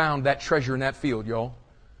man that found that treasure in that field, y'all?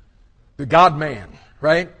 The God-man,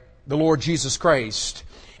 right? The Lord Jesus Christ.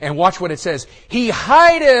 And watch what it says. He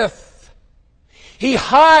hideth. He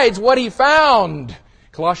hides what he found.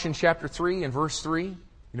 Colossians chapter 3 and verse 3. You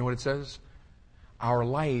know what it says? Our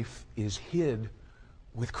life is hid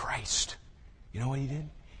with Christ. You know what He did?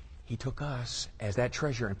 He took us as that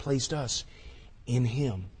treasure and placed us in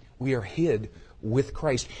Him. We are hid with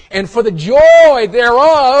Christ. And for the joy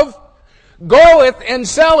thereof goeth and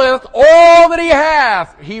selleth all that he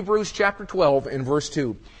hath. Hebrews chapter 12 and verse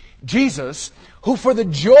 2. Jesus, who for the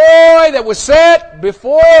joy that was set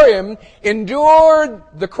before Him endured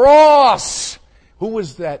the cross. Who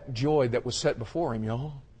was that joy that was set before Him,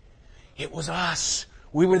 y'all? It was us.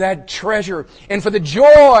 We were that treasure. And for the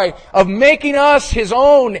joy of making us His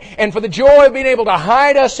own, and for the joy of being able to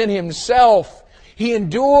hide us in Himself, He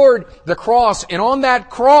endured the cross. And on that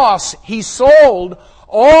cross, He sold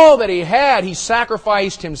all that He had. He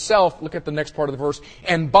sacrificed Himself. Look at the next part of the verse.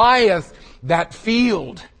 And buyeth that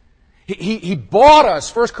field. He bought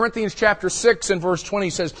us. 1 Corinthians chapter 6 and verse 20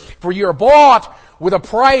 says, for ye are bought with a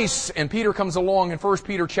price. And Peter comes along in 1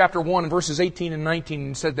 Peter chapter 1 verses 18 and 19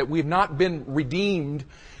 and said that we have not been redeemed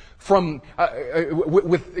from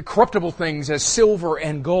with corruptible things as silver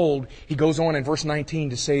and gold. He goes on in verse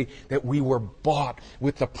 19 to say that we were bought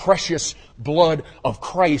with the precious blood of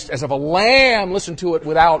Christ as of a lamb, listen to it,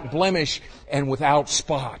 without blemish and without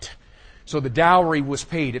spot. So the dowry was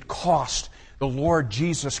paid. It cost the Lord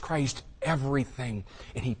Jesus Christ everything.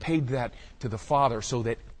 And He paid that to the Father so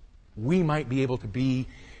that we might be able to be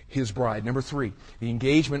His bride. Number 3, the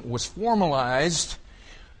engagement was formalized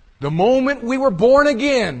the moment we were born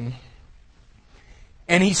again,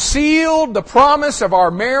 and He sealed the promise of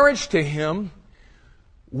our marriage to Him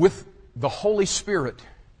with the Holy Spirit.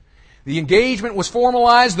 The engagement was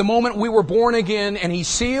formalized the moment we were born again, and He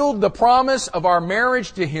sealed the promise of our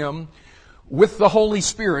marriage to Him with the Holy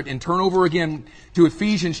Spirit. And turn over again to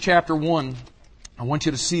Ephesians chapter 1. I want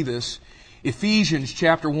you to see this. Ephesians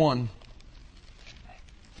chapter 1.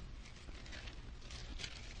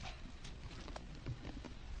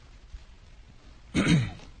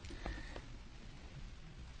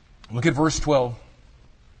 Look at verse 12.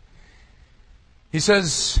 He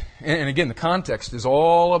says, and again, the context is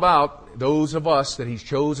all about those of us that He's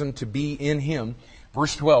chosen to be in Him.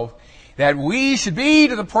 Verse 12, that we should be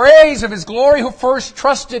to the praise of His glory who first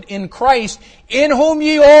trusted in Christ, in whom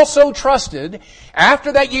ye also trusted,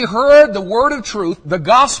 after that ye heard the word of truth, the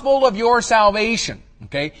gospel of your salvation.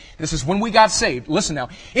 Okay? This is when we got saved. Listen now.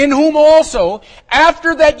 In whom also,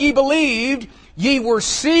 after that ye believed, ye were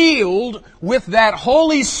sealed with that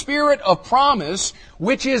Holy Spirit of promise,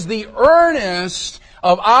 which is the earnest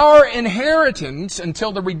of our inheritance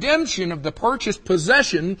until the redemption of the purchased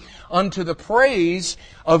possession unto the praise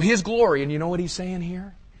of His glory. And you know what He's saying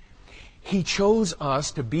here? He chose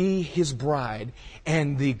us to be His bride,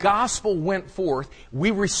 and the gospel went forth.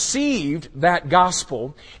 We received that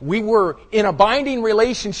gospel. We were in a binding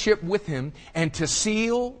relationship with Him, and to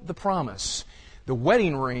seal the promise. The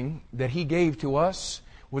wedding ring that He gave to us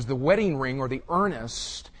was the wedding ring, or the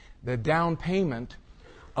earnest, the down payment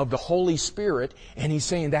of the Holy Spirit. And He's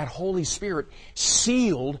saying that Holy Spirit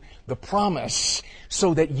sealed the promise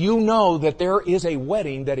so that you know that there is a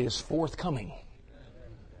wedding that is forthcoming.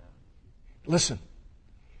 Listen,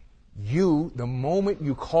 the moment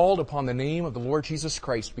you called upon the name of the Lord Jesus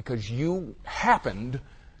Christ because you happened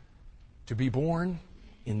to be born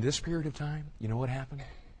in this period of time, you know what happened?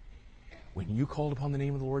 When you called upon the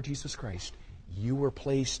name of the Lord Jesus Christ, you were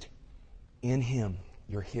placed in Him.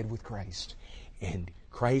 You're hid with Christ. And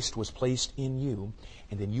Christ was placed in you,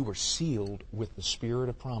 and then you were sealed with the Spirit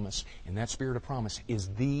of promise. And that Spirit of promise is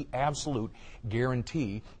the absolute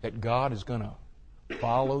guarantee that God is going to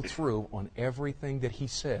follow through on everything that He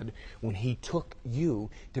said when He took you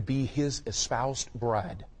to be His espoused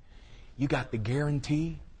bride. You got the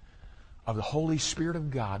guarantee of the Holy Spirit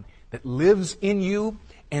of God that lives in you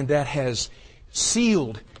and that has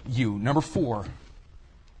sealed you. Number 4,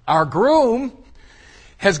 our groom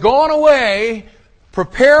has gone away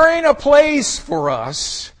preparing a place for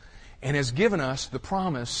us and has given us the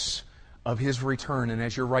promise of His return. And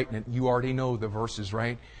as you're writing it, you already know the verses,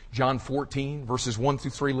 right? John 14, verses 1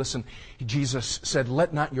 through 3. Listen, Jesus said,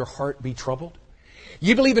 let not your heart be troubled.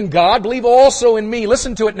 You believe in God, believe also in me.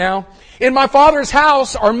 Listen to it now. In my Father's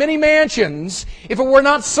house are many mansions. If it were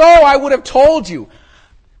not so, I would have told you.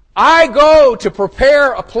 I go to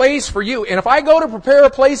prepare a place for you. And if I go to prepare a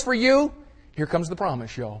place for you, here comes the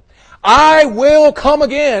promise, y'all. I will come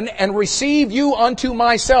again and receive you unto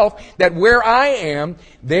myself, that where I am,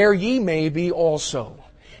 there ye may be also.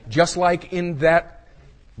 Just like in that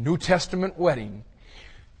New Testament wedding,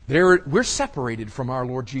 we're separated from our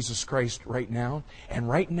Lord Jesus Christ right now. And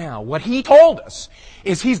right now, what He told us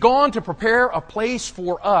is He's gone to prepare a place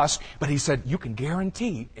for us. But He said, you can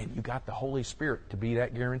guarantee, and you got the Holy Spirit to be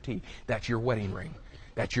that guarantee. That's your wedding ring.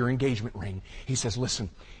 That's your engagement ring. He says, listen,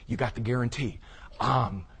 you got the guarantee.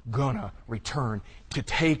 I'm gonna return to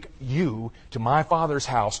take you to my Father's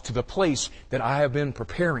house, to the place that I have been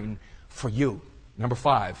preparing for you. Number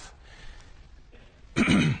 5.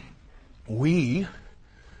 We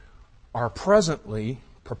are presently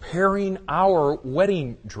preparing our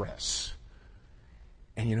wedding dress.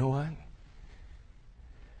 And you know what?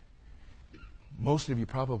 Most of you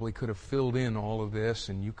probably could have filled in all of this,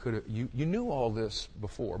 and you knew all this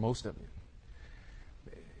before, most of you.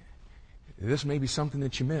 This may be something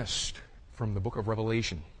that you missed from the book of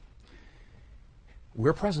Revelation.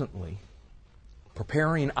 We're presently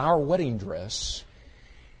preparing our wedding dress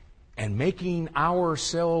and making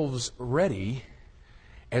ourselves ready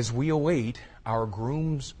as we await our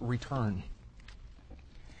groom's return.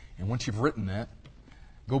 And once you've written that,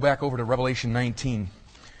 go back over to Revelation 19.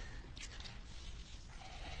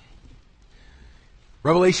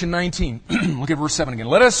 Revelation 19, look at verse 7 again.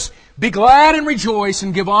 Let us be glad and rejoice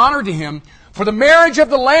and give honor to Him, for the marriage of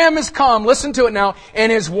the Lamb is come. Listen to it now.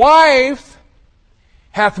 And His wife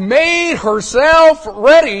hath made herself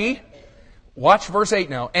ready. Watch verse 8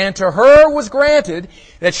 now. And to her was granted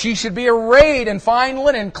that she should be arrayed in fine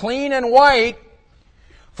linen, clean and white.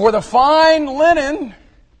 For the fine linen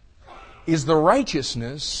is the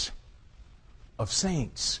righteousness of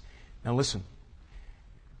saints. Now listen.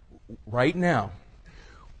 Right now,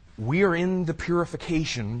 we are in the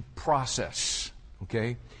purification process.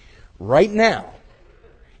 Okay? Right now,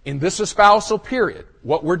 in this espousal period,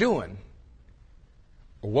 what we're doing,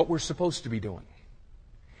 or what we're supposed to be doing,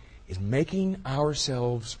 is making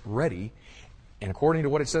ourselves ready. And according to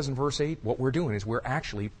what it says in verse 8, what we're doing is we're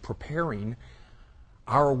actually preparing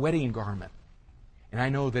our wedding garment. And I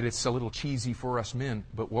know that it's a little cheesy for us men,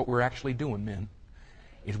 but what we're actually doing, men,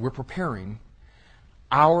 is we're preparing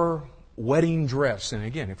our wedding dress. And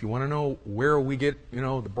again, if you want to know where we get,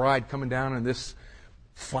 the bride coming down in this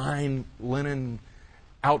fine linen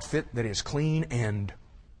outfit that is clean and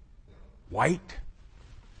white,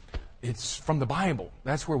 it's from the Bible.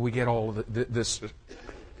 That's where we get all of this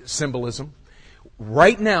symbolism.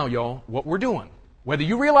 Right now, y'all, what we're doing, whether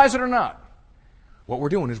you realize it or not, what we're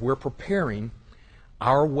doing is we're preparing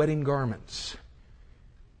our wedding garments.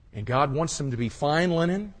 And God wants them to be fine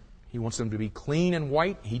linen. He wants them to be clean and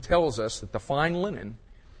white. He tells us that the fine linen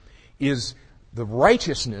is the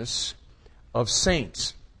righteousness of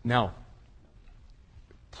saints. Now,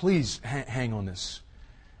 please hang on this.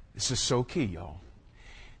 This is so key, y'all.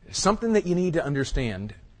 Something that you need to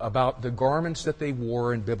understand about the garments that they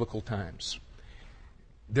wore in biblical times.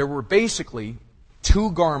 There were basically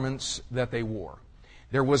two garments that they wore.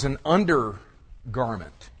 There was an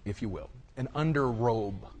undergarment, if you will, an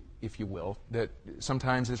underrobe, if you will, that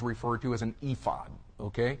sometimes is referred to as an ephod,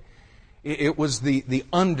 okay? It was the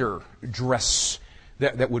underdress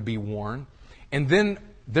that would be worn. And then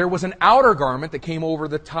there was an outer garment that came over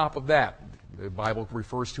the top of that. The Bible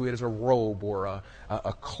refers to it as a robe or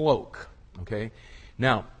a cloak, okay?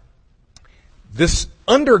 Now, this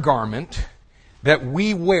undergarment that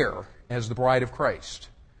we wear as the bride of Christ,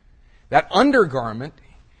 that undergarment,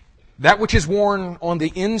 that which is worn on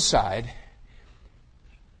the inside,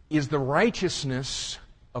 is the righteousness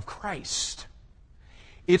of Christ.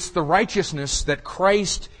 It's the righteousness that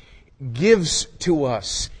Christ gives to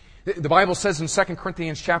us. The Bible says in 2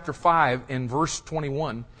 Corinthians chapter 5 and verse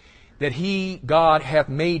 21 that He, God, hath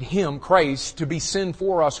made Him, Christ, to be sin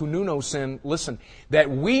for us who knew no sin. Listen, that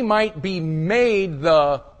we might be made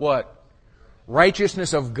the, what?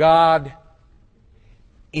 Righteousness of God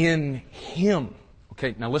in Him.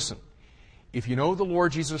 Okay, now listen. If you know the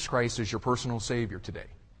Lord Jesus Christ as your personal Savior today,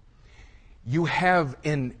 you have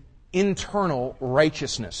an internal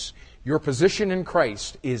righteousness. Your position in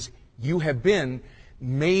Christ is you have been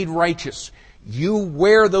made righteous. You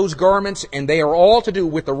wear those garments and they are all to do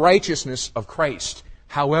with the righteousness of Christ.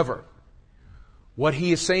 However, what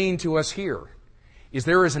He is saying to us here is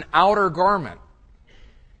there is an outer garment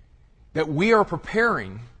that we are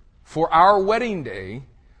preparing for our wedding day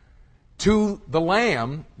to the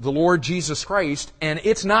Lamb, the Lord Jesus Christ, and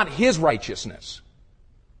it's not His righteousness.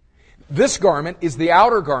 This garment is the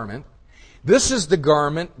outer garment. This is the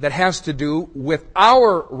garment that has to do with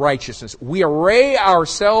our righteousness. We array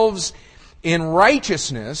ourselves in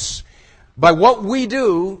righteousness by what we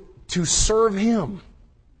do to serve Him.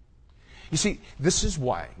 You see, this is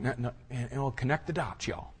why, and I'll connect the dots,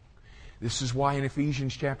 y'all. This is why in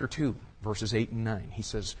Ephesians chapter 2, verses 8 and 9, he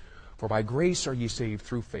says, "For by grace are ye saved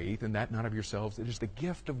through faith, and that not of yourselves. It is the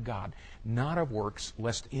gift of God, not of works,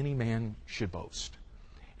 lest any man should boast."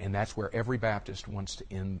 And that's where every Baptist wants to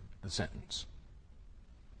end the sentence.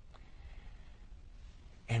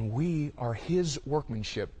 And we are His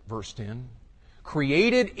workmanship, verse 10,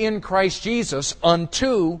 created in Christ Jesus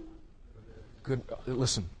unto good.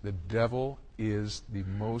 Listen, the devil is the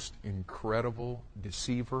most incredible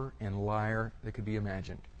deceiver and liar that could be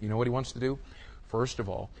imagined. You know what he wants to do? First of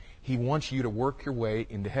all, he wants you to work your way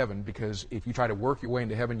into heaven, because if you try to work your way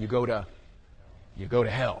into heaven, you go to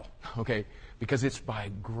hell. Okay? Because it's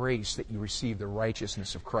by grace that you receive the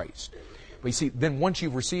righteousness of Christ. But you see, then once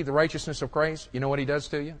you've received the righteousness of Christ, you know what he does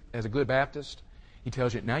to you as a good Baptist? He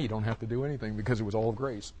tells you, now you don't have to do anything because it was all of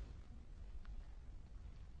grace.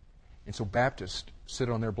 And so Baptists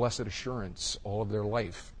sit on their blessed assurance all of their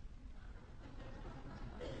life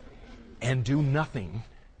and do nothing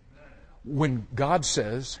when God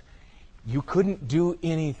says you couldn't do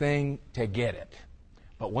anything to get it.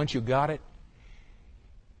 But once you got it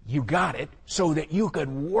so that you could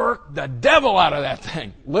work the devil out of that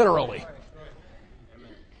thing, literally.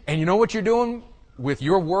 And you know what you're doing with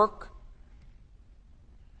your work,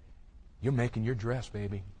 you're making your dress,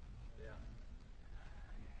 baby.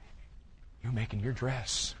 You're making your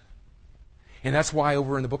dress. And that's why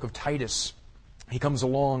over in the book of Titus, he comes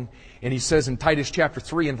along and he says in Titus chapter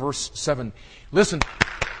 3 and verse 7, listen,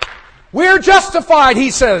 we're justified,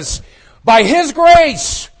 he says, by His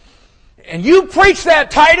grace. And you preach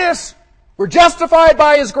that, Titus. We're justified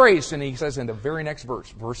by His grace. And he says in the very next verse,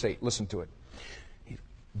 verse 8, listen to it.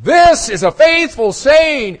 This is a faithful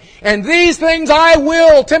saying, and these things I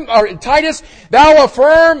will, Titus, thou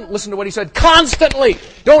affirm, listen to what he said, constantly.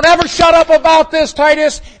 Don't ever shut up about this,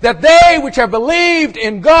 Titus, that they which have believed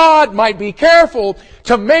in God might be careful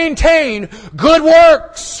to maintain good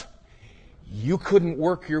works. You couldn't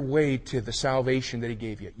work your way to the salvation that He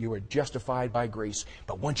gave you. You were justified by grace.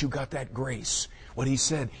 But once you got that grace, what He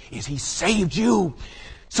said is He saved you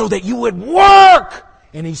so that you would work.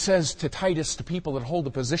 And he says to Titus, to people that hold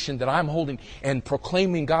the position that I'm holding and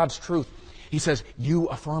proclaiming God's truth, he says, you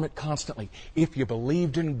affirm it constantly. If you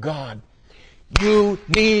believed in God, you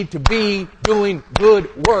need to be doing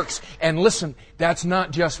good works. And listen, that's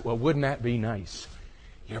not just, well, wouldn't that be nice?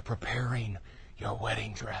 You're preparing your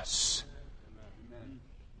wedding dress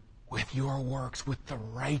with your works, with the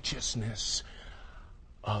righteousness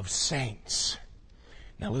of saints.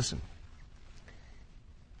 Now listen,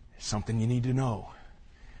 something you need to know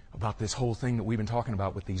about this whole thing that we've been talking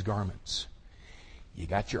about with these garments. You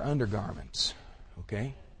got your undergarments,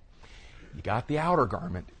 okay? You got the outer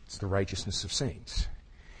garment. It's the righteousness of saints,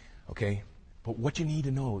 okay? But what you need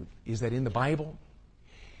to know is that in the Bible,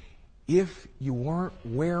 if you weren't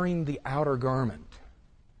wearing the outer garment,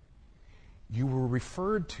 you were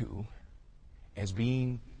referred to as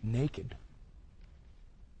being naked.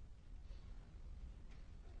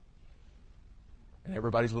 And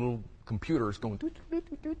everybody's little computer is going, doot, doot,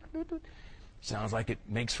 doot, doot, doot, doot. Sounds like it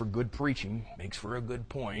makes for good preaching, makes for a good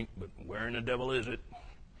point, but where in the devil is it?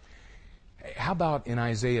 How about in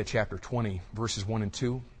Isaiah chapter 20, verses 1 and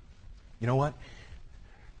 2? You know what?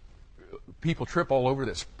 People trip all over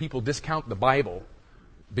this. People discount the Bible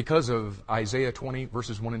because of Isaiah 20,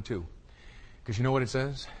 verses 1 and 2. Because you know what it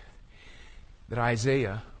says? That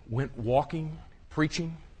Isaiah went walking,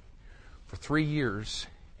 preaching for 3 years,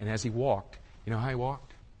 and as he walked, you know how he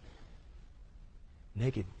walked?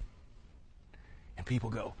 Naked. And people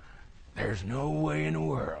go, there's no way in the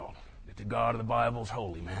world that the God of the Bible is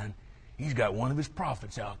holy, man. He's got one of His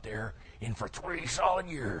prophets out there, and for 3 solid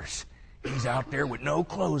years, he's out there with no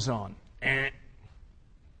clothes on.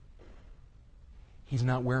 He's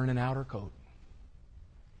not wearing an outer coat.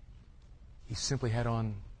 He simply had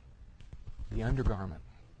on the undergarment.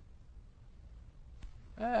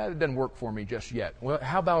 It doesn't work for me just yet. Well,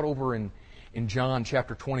 how about over in John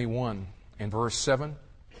chapter 21 and verse 7?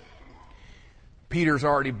 Peter's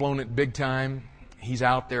already blown it big time. He's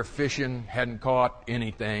out there fishing, hadn't caught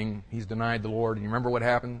anything. He's denied the Lord. And you remember what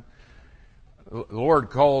happened? The Lord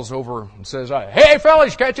calls over and says, hey,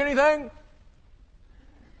 fellas, catch anything?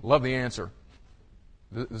 Love the answer.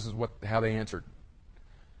 This is how they answered.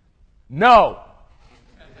 No.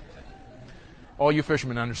 All you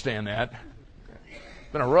fishermen understand that.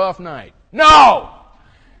 It's been a rough night. No!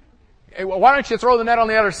 Hey, well, why don't you throw the net on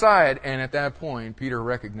the other side? And at that point, Peter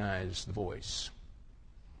recognized the voice.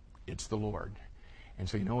 It's the Lord. And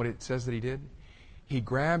so you know what it says that he did? He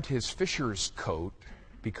grabbed his fisher's coat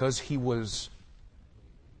because he was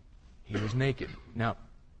naked. Now,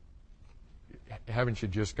 haven't you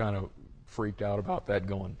just kind of freaked out about that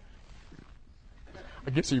going, I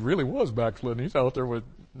guess he really was backslidden. He's out there with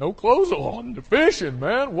no clothes on, fishing,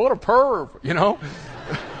 man. What a perv, you know?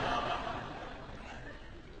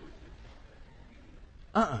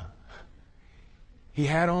 He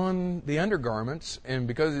had on the undergarments, and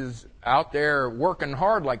because he's out there working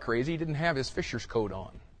hard like crazy, he didn't have his fisher's coat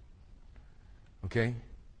on. Okay?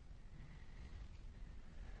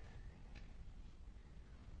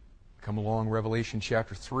 Come along, Revelation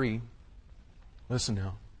chapter 3. Listen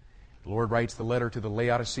now. The Lord writes the letter to the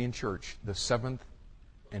Laodicean church, the 7th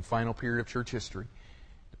and final period of church history,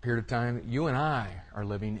 the period of time that you and I are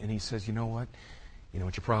living, and he says, you know what? You know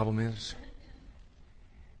what your problem is?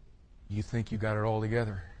 You think you got it all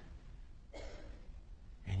together.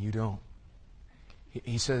 And you don't.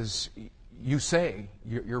 He says, you say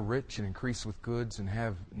you're rich and increase with goods and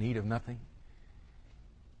have need of nothing.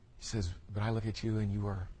 He says, but I look at you and you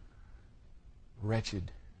are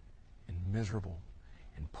wretched and miserable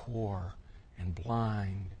and poor and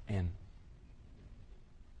blind and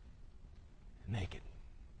naked.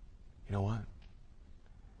 You know what?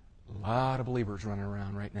 A lot of believers running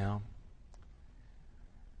around right now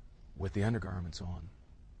with the undergarments on.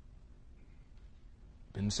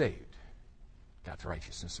 Been saved. got the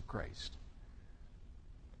righteousness of Christ.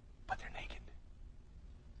 But they're naked.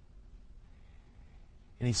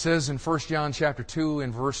 And he says in 1 John chapter 2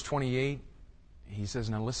 and verse 28, he says,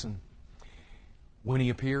 now listen, when he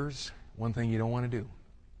appears, one thing you don't want to do,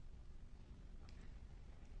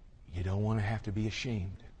 you don't want to have to be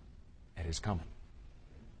ashamed at his coming.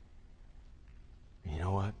 And you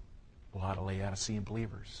know what? A lot of Laodicean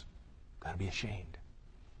believers got to be ashamed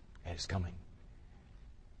at his coming.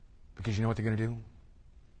 Because you know what they're going to do?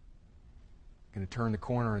 Going to turn the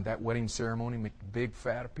corner in that wedding ceremony, make a big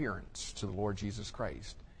fat appearance to the Lord Jesus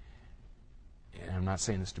Christ. And I'm not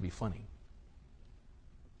saying this to be funny.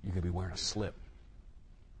 You're going to be wearing a slip.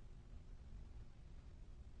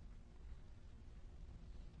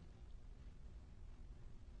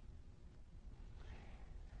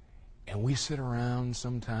 And we sit around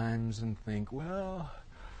sometimes and think, well,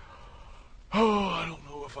 I don't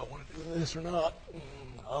know if I want to do this or not.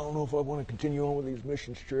 I don't know if I want to continue on with these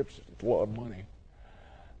mission trips. It's a lot of money.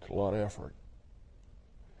 It's a lot of effort.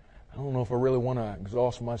 I don't know if I really want to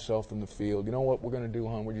exhaust myself in the field. You know what we're going to do,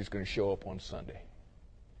 hon? We're just going to show up on Sunday.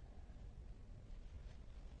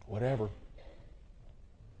 Whatever.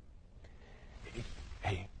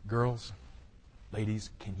 Hey, girls, ladies,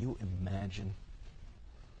 can you imagine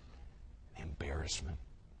the embarrassment?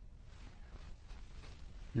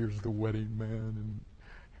 Here's the wedding, man, and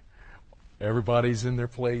everybody's in their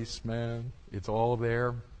place, man. It's all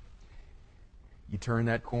there. You turn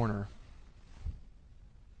that corner,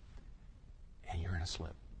 and you're in a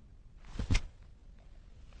slip.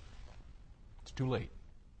 It's too late.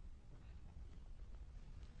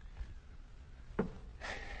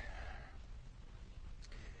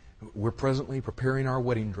 We're presently preparing our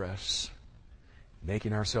wedding dress,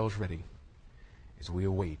 making ourselves ready as we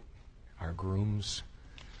await our groom's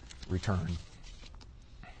return.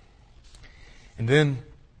 And then,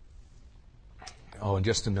 and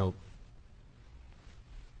just a note,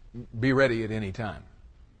 be ready at any time.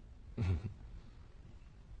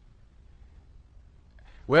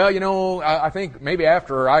 Well, I think maybe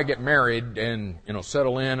after I get married and,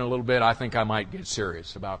 settle in a little bit, I think I might get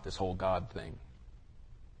serious about this whole God thing.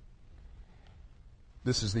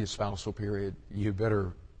 This is the espousal period. You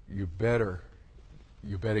better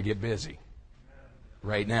get busy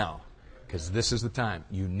right now, because this is the time.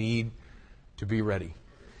 You need to be ready.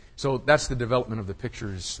 So that's the development of the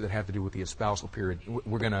pictures that have to do with the espousal period.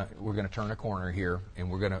 We're gonna turn a corner here, and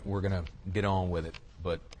we're gonna get on with it.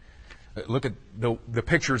 But look at the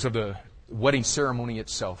pictures of the wedding ceremony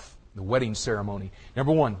itself. The wedding ceremony.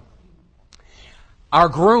 Number one, our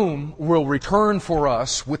groom will return for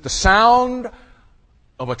us with the sound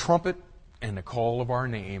of a trumpet and the call of our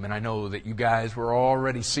name. And I know that you guys were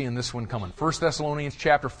already seeing this one coming. 1 Thessalonians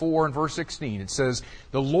chapter 4 and verse 16. It says,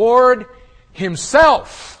 the Lord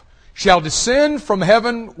himself shall descend from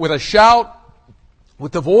heaven with a shout,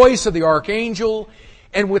 with the voice of the archangel,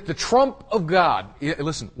 and with the trump of God.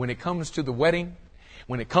 Listen, when it comes to the wedding,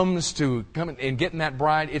 when it comes to coming and getting that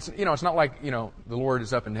bride, it's not like, the Lord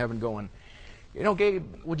is up in heaven going, Gabe,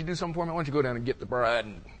 would you do something for me? Why don't you go down and get the bride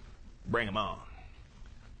and bring him on?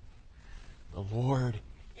 The Lord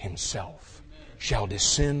himself shall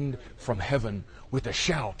descend from heaven with a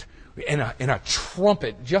shout and a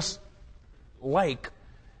trumpet, just like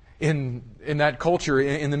in that culture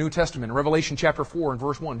in the New Testament. In Revelation chapter 4 and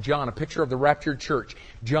verse 1, John, a picture of the raptured church.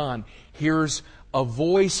 John hears a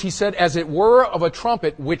voice, he said, as it were of a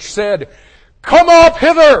trumpet, which said, come up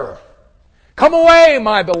hither! Come away,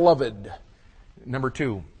 my beloved! Number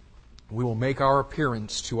 2, we will make our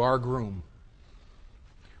appearance to our groom.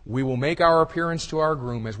 We will make our appearance to our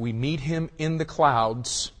groom as we meet him in the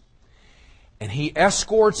clouds, and he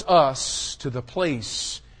escorts us to the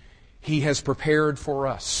place he has prepared for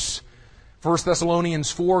us. 1 Thessalonians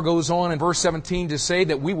 4 goes on in verse 17 to say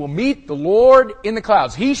that we will meet the Lord in the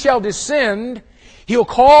clouds. He shall descend, he'll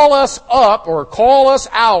call us up, or call us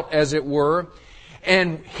out, as it were,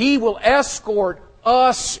 and he will escort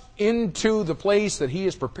us into the place that he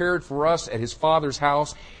has prepared for us at his Father's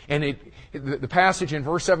house. And the passage in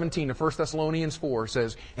verse 17 of 1 Thessalonians 4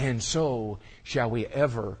 says, and so shall we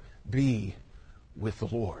ever be with the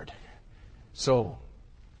Lord. So,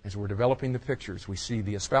 as we're developing the pictures, we see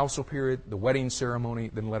the espousal period, the wedding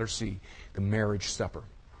ceremony, then letter C, the marriage supper.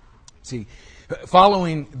 See,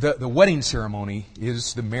 following the wedding ceremony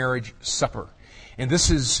is the marriage supper. And this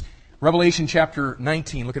is Revelation chapter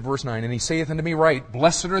 19, look at verse 9. And he saith unto me, write,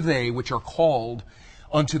 blessed are they which are called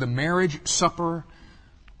unto the marriage supper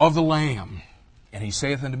of the Lamb. And he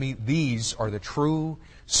saith unto me, these are the true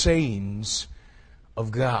sayings of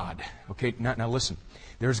God. Okay, now listen.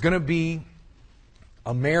 There's going to be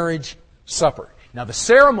a marriage supper. Now, the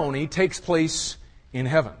ceremony takes place in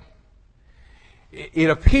heaven. It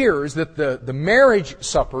appears that the marriage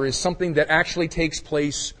supper is something that actually takes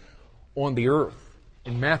place on the earth.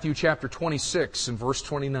 In Matthew chapter 26 and verse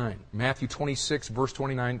 29. Matthew 26, verse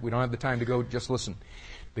 29. We don't have the time to go, just listen.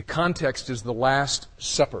 The context is the Last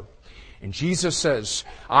Supper. And Jesus says,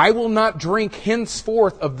 I will not drink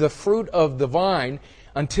henceforth of the fruit of the vine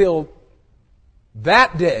until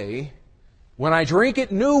that day when I drink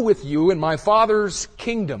it new with you in my Father's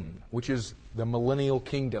kingdom, which is the millennial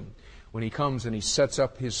kingdom, when He comes and He sets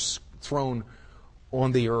up His throne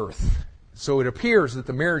on the earth. So it appears that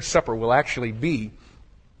the marriage supper will actually be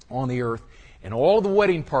on the earth, and all the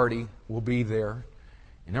wedding party will be there.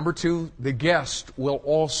 And number two, the guest will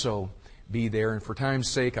also be there. And for time's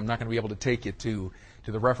sake, I'm not going to be able to take you to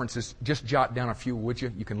the references. Just jot down a few, would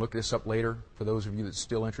you? You can look this up later for those of you that's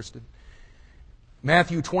still interested.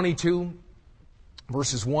 Matthew 22,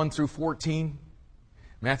 verses 1 through 14.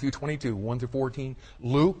 Matthew 22, 1 through 14.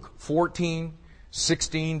 Luke 14,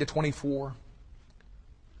 16 to 24.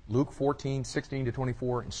 Luke 14, 16 to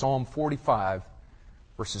 24. And Psalm 45,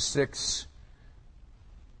 verses 6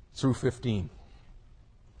 through 15.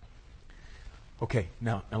 Okay,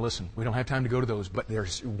 now listen. We don't have time to go to those, but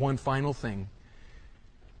there's one final thing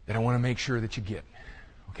that I want to make sure that you get.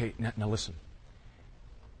 Okay, now listen.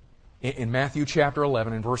 In Matthew chapter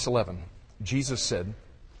 11 and verse 11, Jesus said,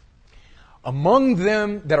 among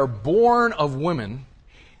them that are born of women,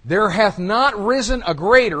 there hath not risen a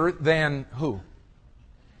greater than who?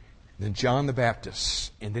 Than John the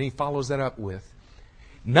Baptist. And then he follows that up with,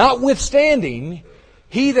 notwithstanding,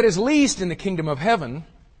 he that is least in the kingdom of heaven,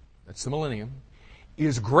 that's the millennium,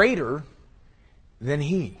 is greater than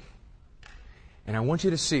he. And I want you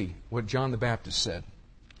to see what John the Baptist said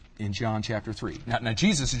in John chapter 3. Now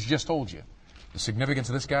Jesus has just told you the significance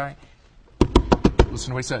of this guy. Listen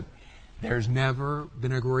to what he said. There's never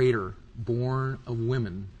been a greater born of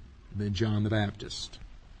women than John the Baptist.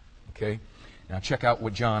 Okay? Now check out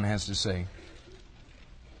what John has to say.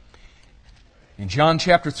 In John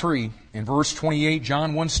chapter 3, in verse 28,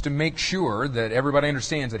 John wants to make sure that everybody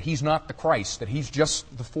understands that he's not the Christ, that he's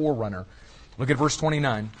just the forerunner. Look at verse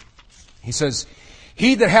 29. He says,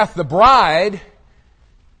 he that hath the bride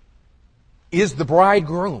is the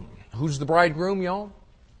bridegroom. Who's the bridegroom, y'all?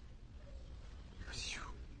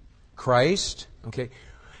 Christ. Okay.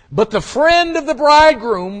 But the friend of the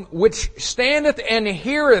bridegroom, which standeth and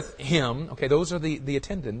heareth him, okay, those are the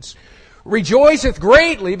attendants, rejoiceth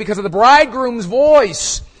greatly because of the bridegroom's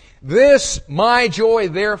voice. This my joy,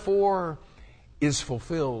 therefore, is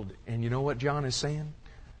fulfilled. And you know what John is saying?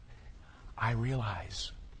 I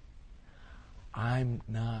realize I'm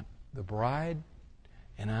not the bride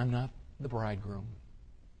and I'm not the bridegroom.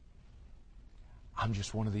 I'm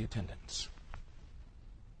just one of the attendants.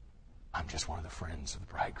 I'm just one of the friends of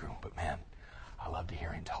the bridegroom. But man, I love to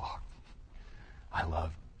hear him talk. I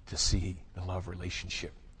love to see the love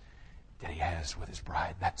relationship that he has with his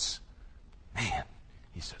bride. That's, man,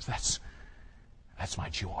 he says, that's my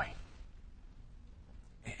joy.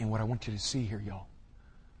 And what I want you to see here, y'all,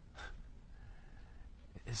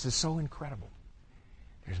 this is so incredible.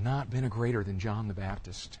 There's not been a greater than John the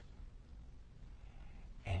Baptist.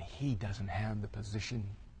 And he doesn't have the position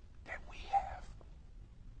that we have.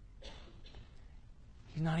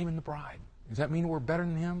 He's not even the bride. Does that mean we're better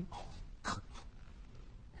than him? Oh,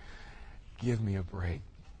 give me a break.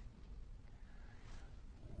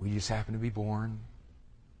 We just happen to be born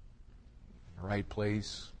in the right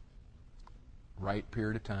place, right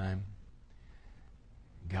period of time.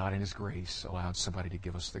 God in His grace allowed somebody to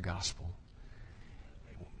give us the gospel.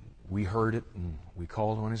 We heard it and we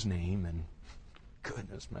called on His name, and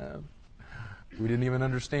goodness, man, we didn't even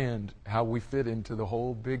understand how we fit into the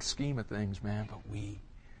whole big scheme of things, man, but we've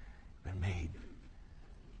been made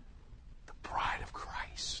the bride of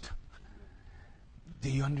Christ. Do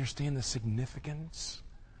you understand the significance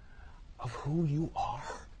of who you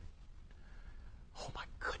are? Oh my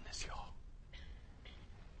goodness, y'all.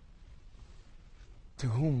 To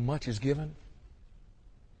whom much is given,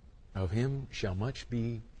 of him shall much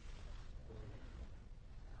be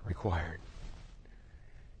required.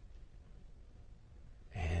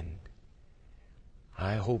 And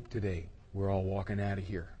I hope today we're all walking out of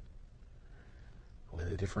here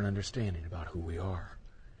with a different understanding about who we are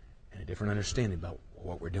and a different understanding about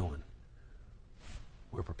what we're doing.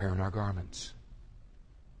 We're preparing our garments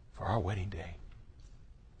for our wedding day.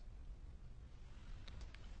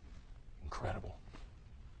 Incredible.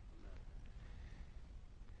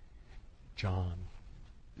 John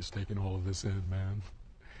is taking all of this in, man.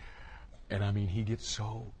 And I mean, he gets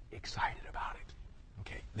so excited about it.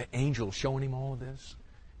 Okay, the angel showing him all of this.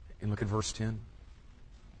 And look at verse 10.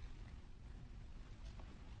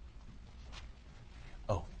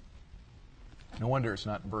 No wonder it's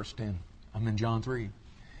not in verse 10. I'm in John 3.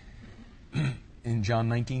 In John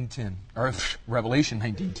 19:10. Or Revelation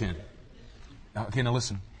 19:10. Okay, now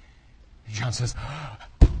listen. John says,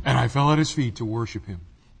 and I fell at his feet to worship him.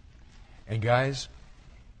 And guys,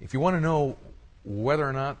 if you want to know whether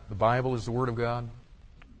or not the Bible is the Word of God,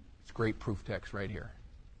 it's a great proof text right here.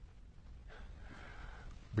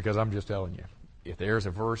 Because I'm just telling you, if there's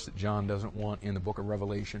a verse that John doesn't want in the book of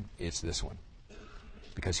Revelation, it's this one.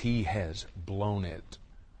 Because he has blown it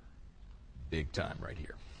big time right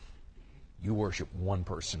here. You worship one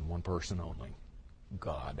person only,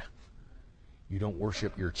 God. You don't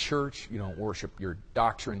worship your church. You don't worship your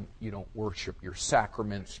doctrine. You don't worship your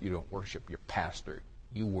sacraments. You don't worship your pastor.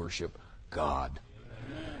 You worship God.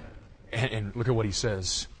 And look at what he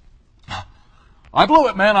says. I blew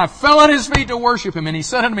it, man. I fell at his feet to worship him. And he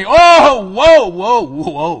said unto me, oh,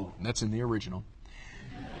 whoa. That's in the original.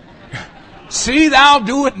 See thou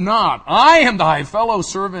do it not. I am thy fellow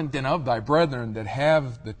servant and of thy brethren that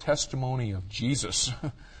have the testimony of Jesus.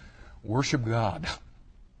 Worship God.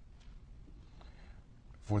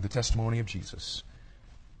 For the testimony of Jesus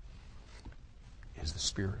is the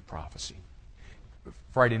spirit of prophecy.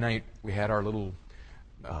 Friday night, we had our little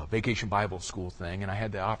vacation Bible school thing, and I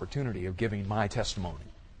had the opportunity of giving my testimony.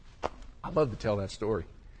 I love to tell that story.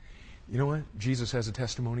 You know what? Jesus has a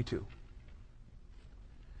testimony too.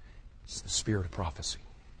 It's the spirit of prophecy.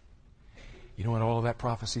 You know what all of that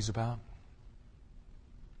prophecy is about?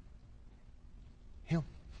 Him.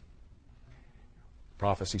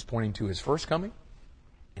 Prophecy's pointing to his first coming,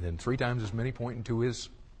 and then 3 times as many pointing to his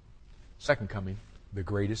second coming, the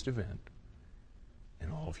greatest event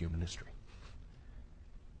in all of human history.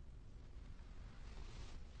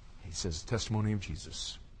 He says, testimony of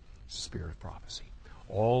Jesus, spirit of prophecy.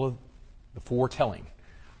 All of the foretelling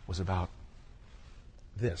was about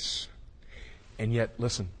this. And yet,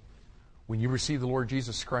 listen, when you receive the Lord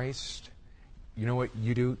Jesus Christ, you know what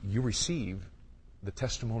you do? You receive the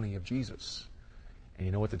testimony of Jesus. And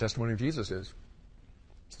you know what the testimony of Jesus is?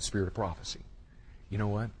 It's the spirit of prophecy. You know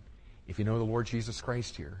what? If you know the Lord Jesus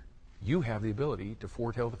Christ here, you have the ability to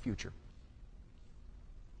foretell the future.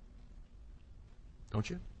 Don't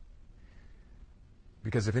you?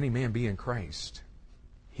 Because if any man be in Christ,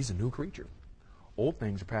 he's a new creature. Old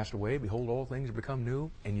things are passed away. Behold, all things have become new.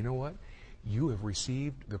 And you know what? You have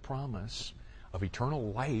received the promise of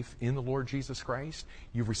eternal life in the Lord Jesus Christ.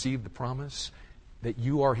 You've received the promise that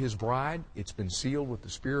you are his bride. It's been sealed with the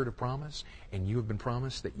spirit of promise. And you have been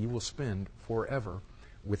promised that you will spend forever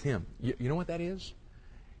with him. You know what that is?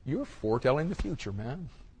 You're foretelling the future, man.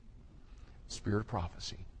 Spirit of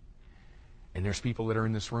prophecy. And there's people that are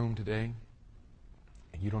in this room today,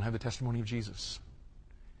 and you don't have the testimony of Jesus.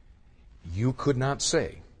 You could not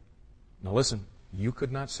say, now listen, you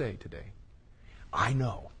could not say today, I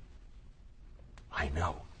know,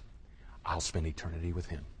 I'll spend eternity with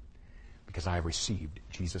him because I have received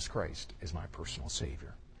Jesus Christ as my personal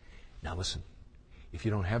Savior. Now listen, if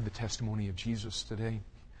you don't have the testimony of Jesus today,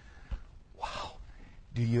 wow,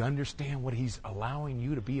 do you understand what he's allowing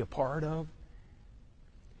you to be a part of?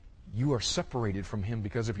 You are separated from him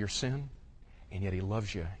because of your sin, and yet he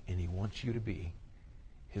loves you, and he wants you to be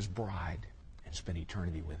his bride and spend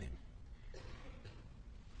eternity with him.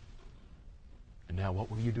 And now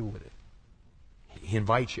what will you do with it? He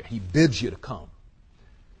invites you. He bids you to come.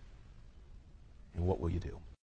 And what will you do?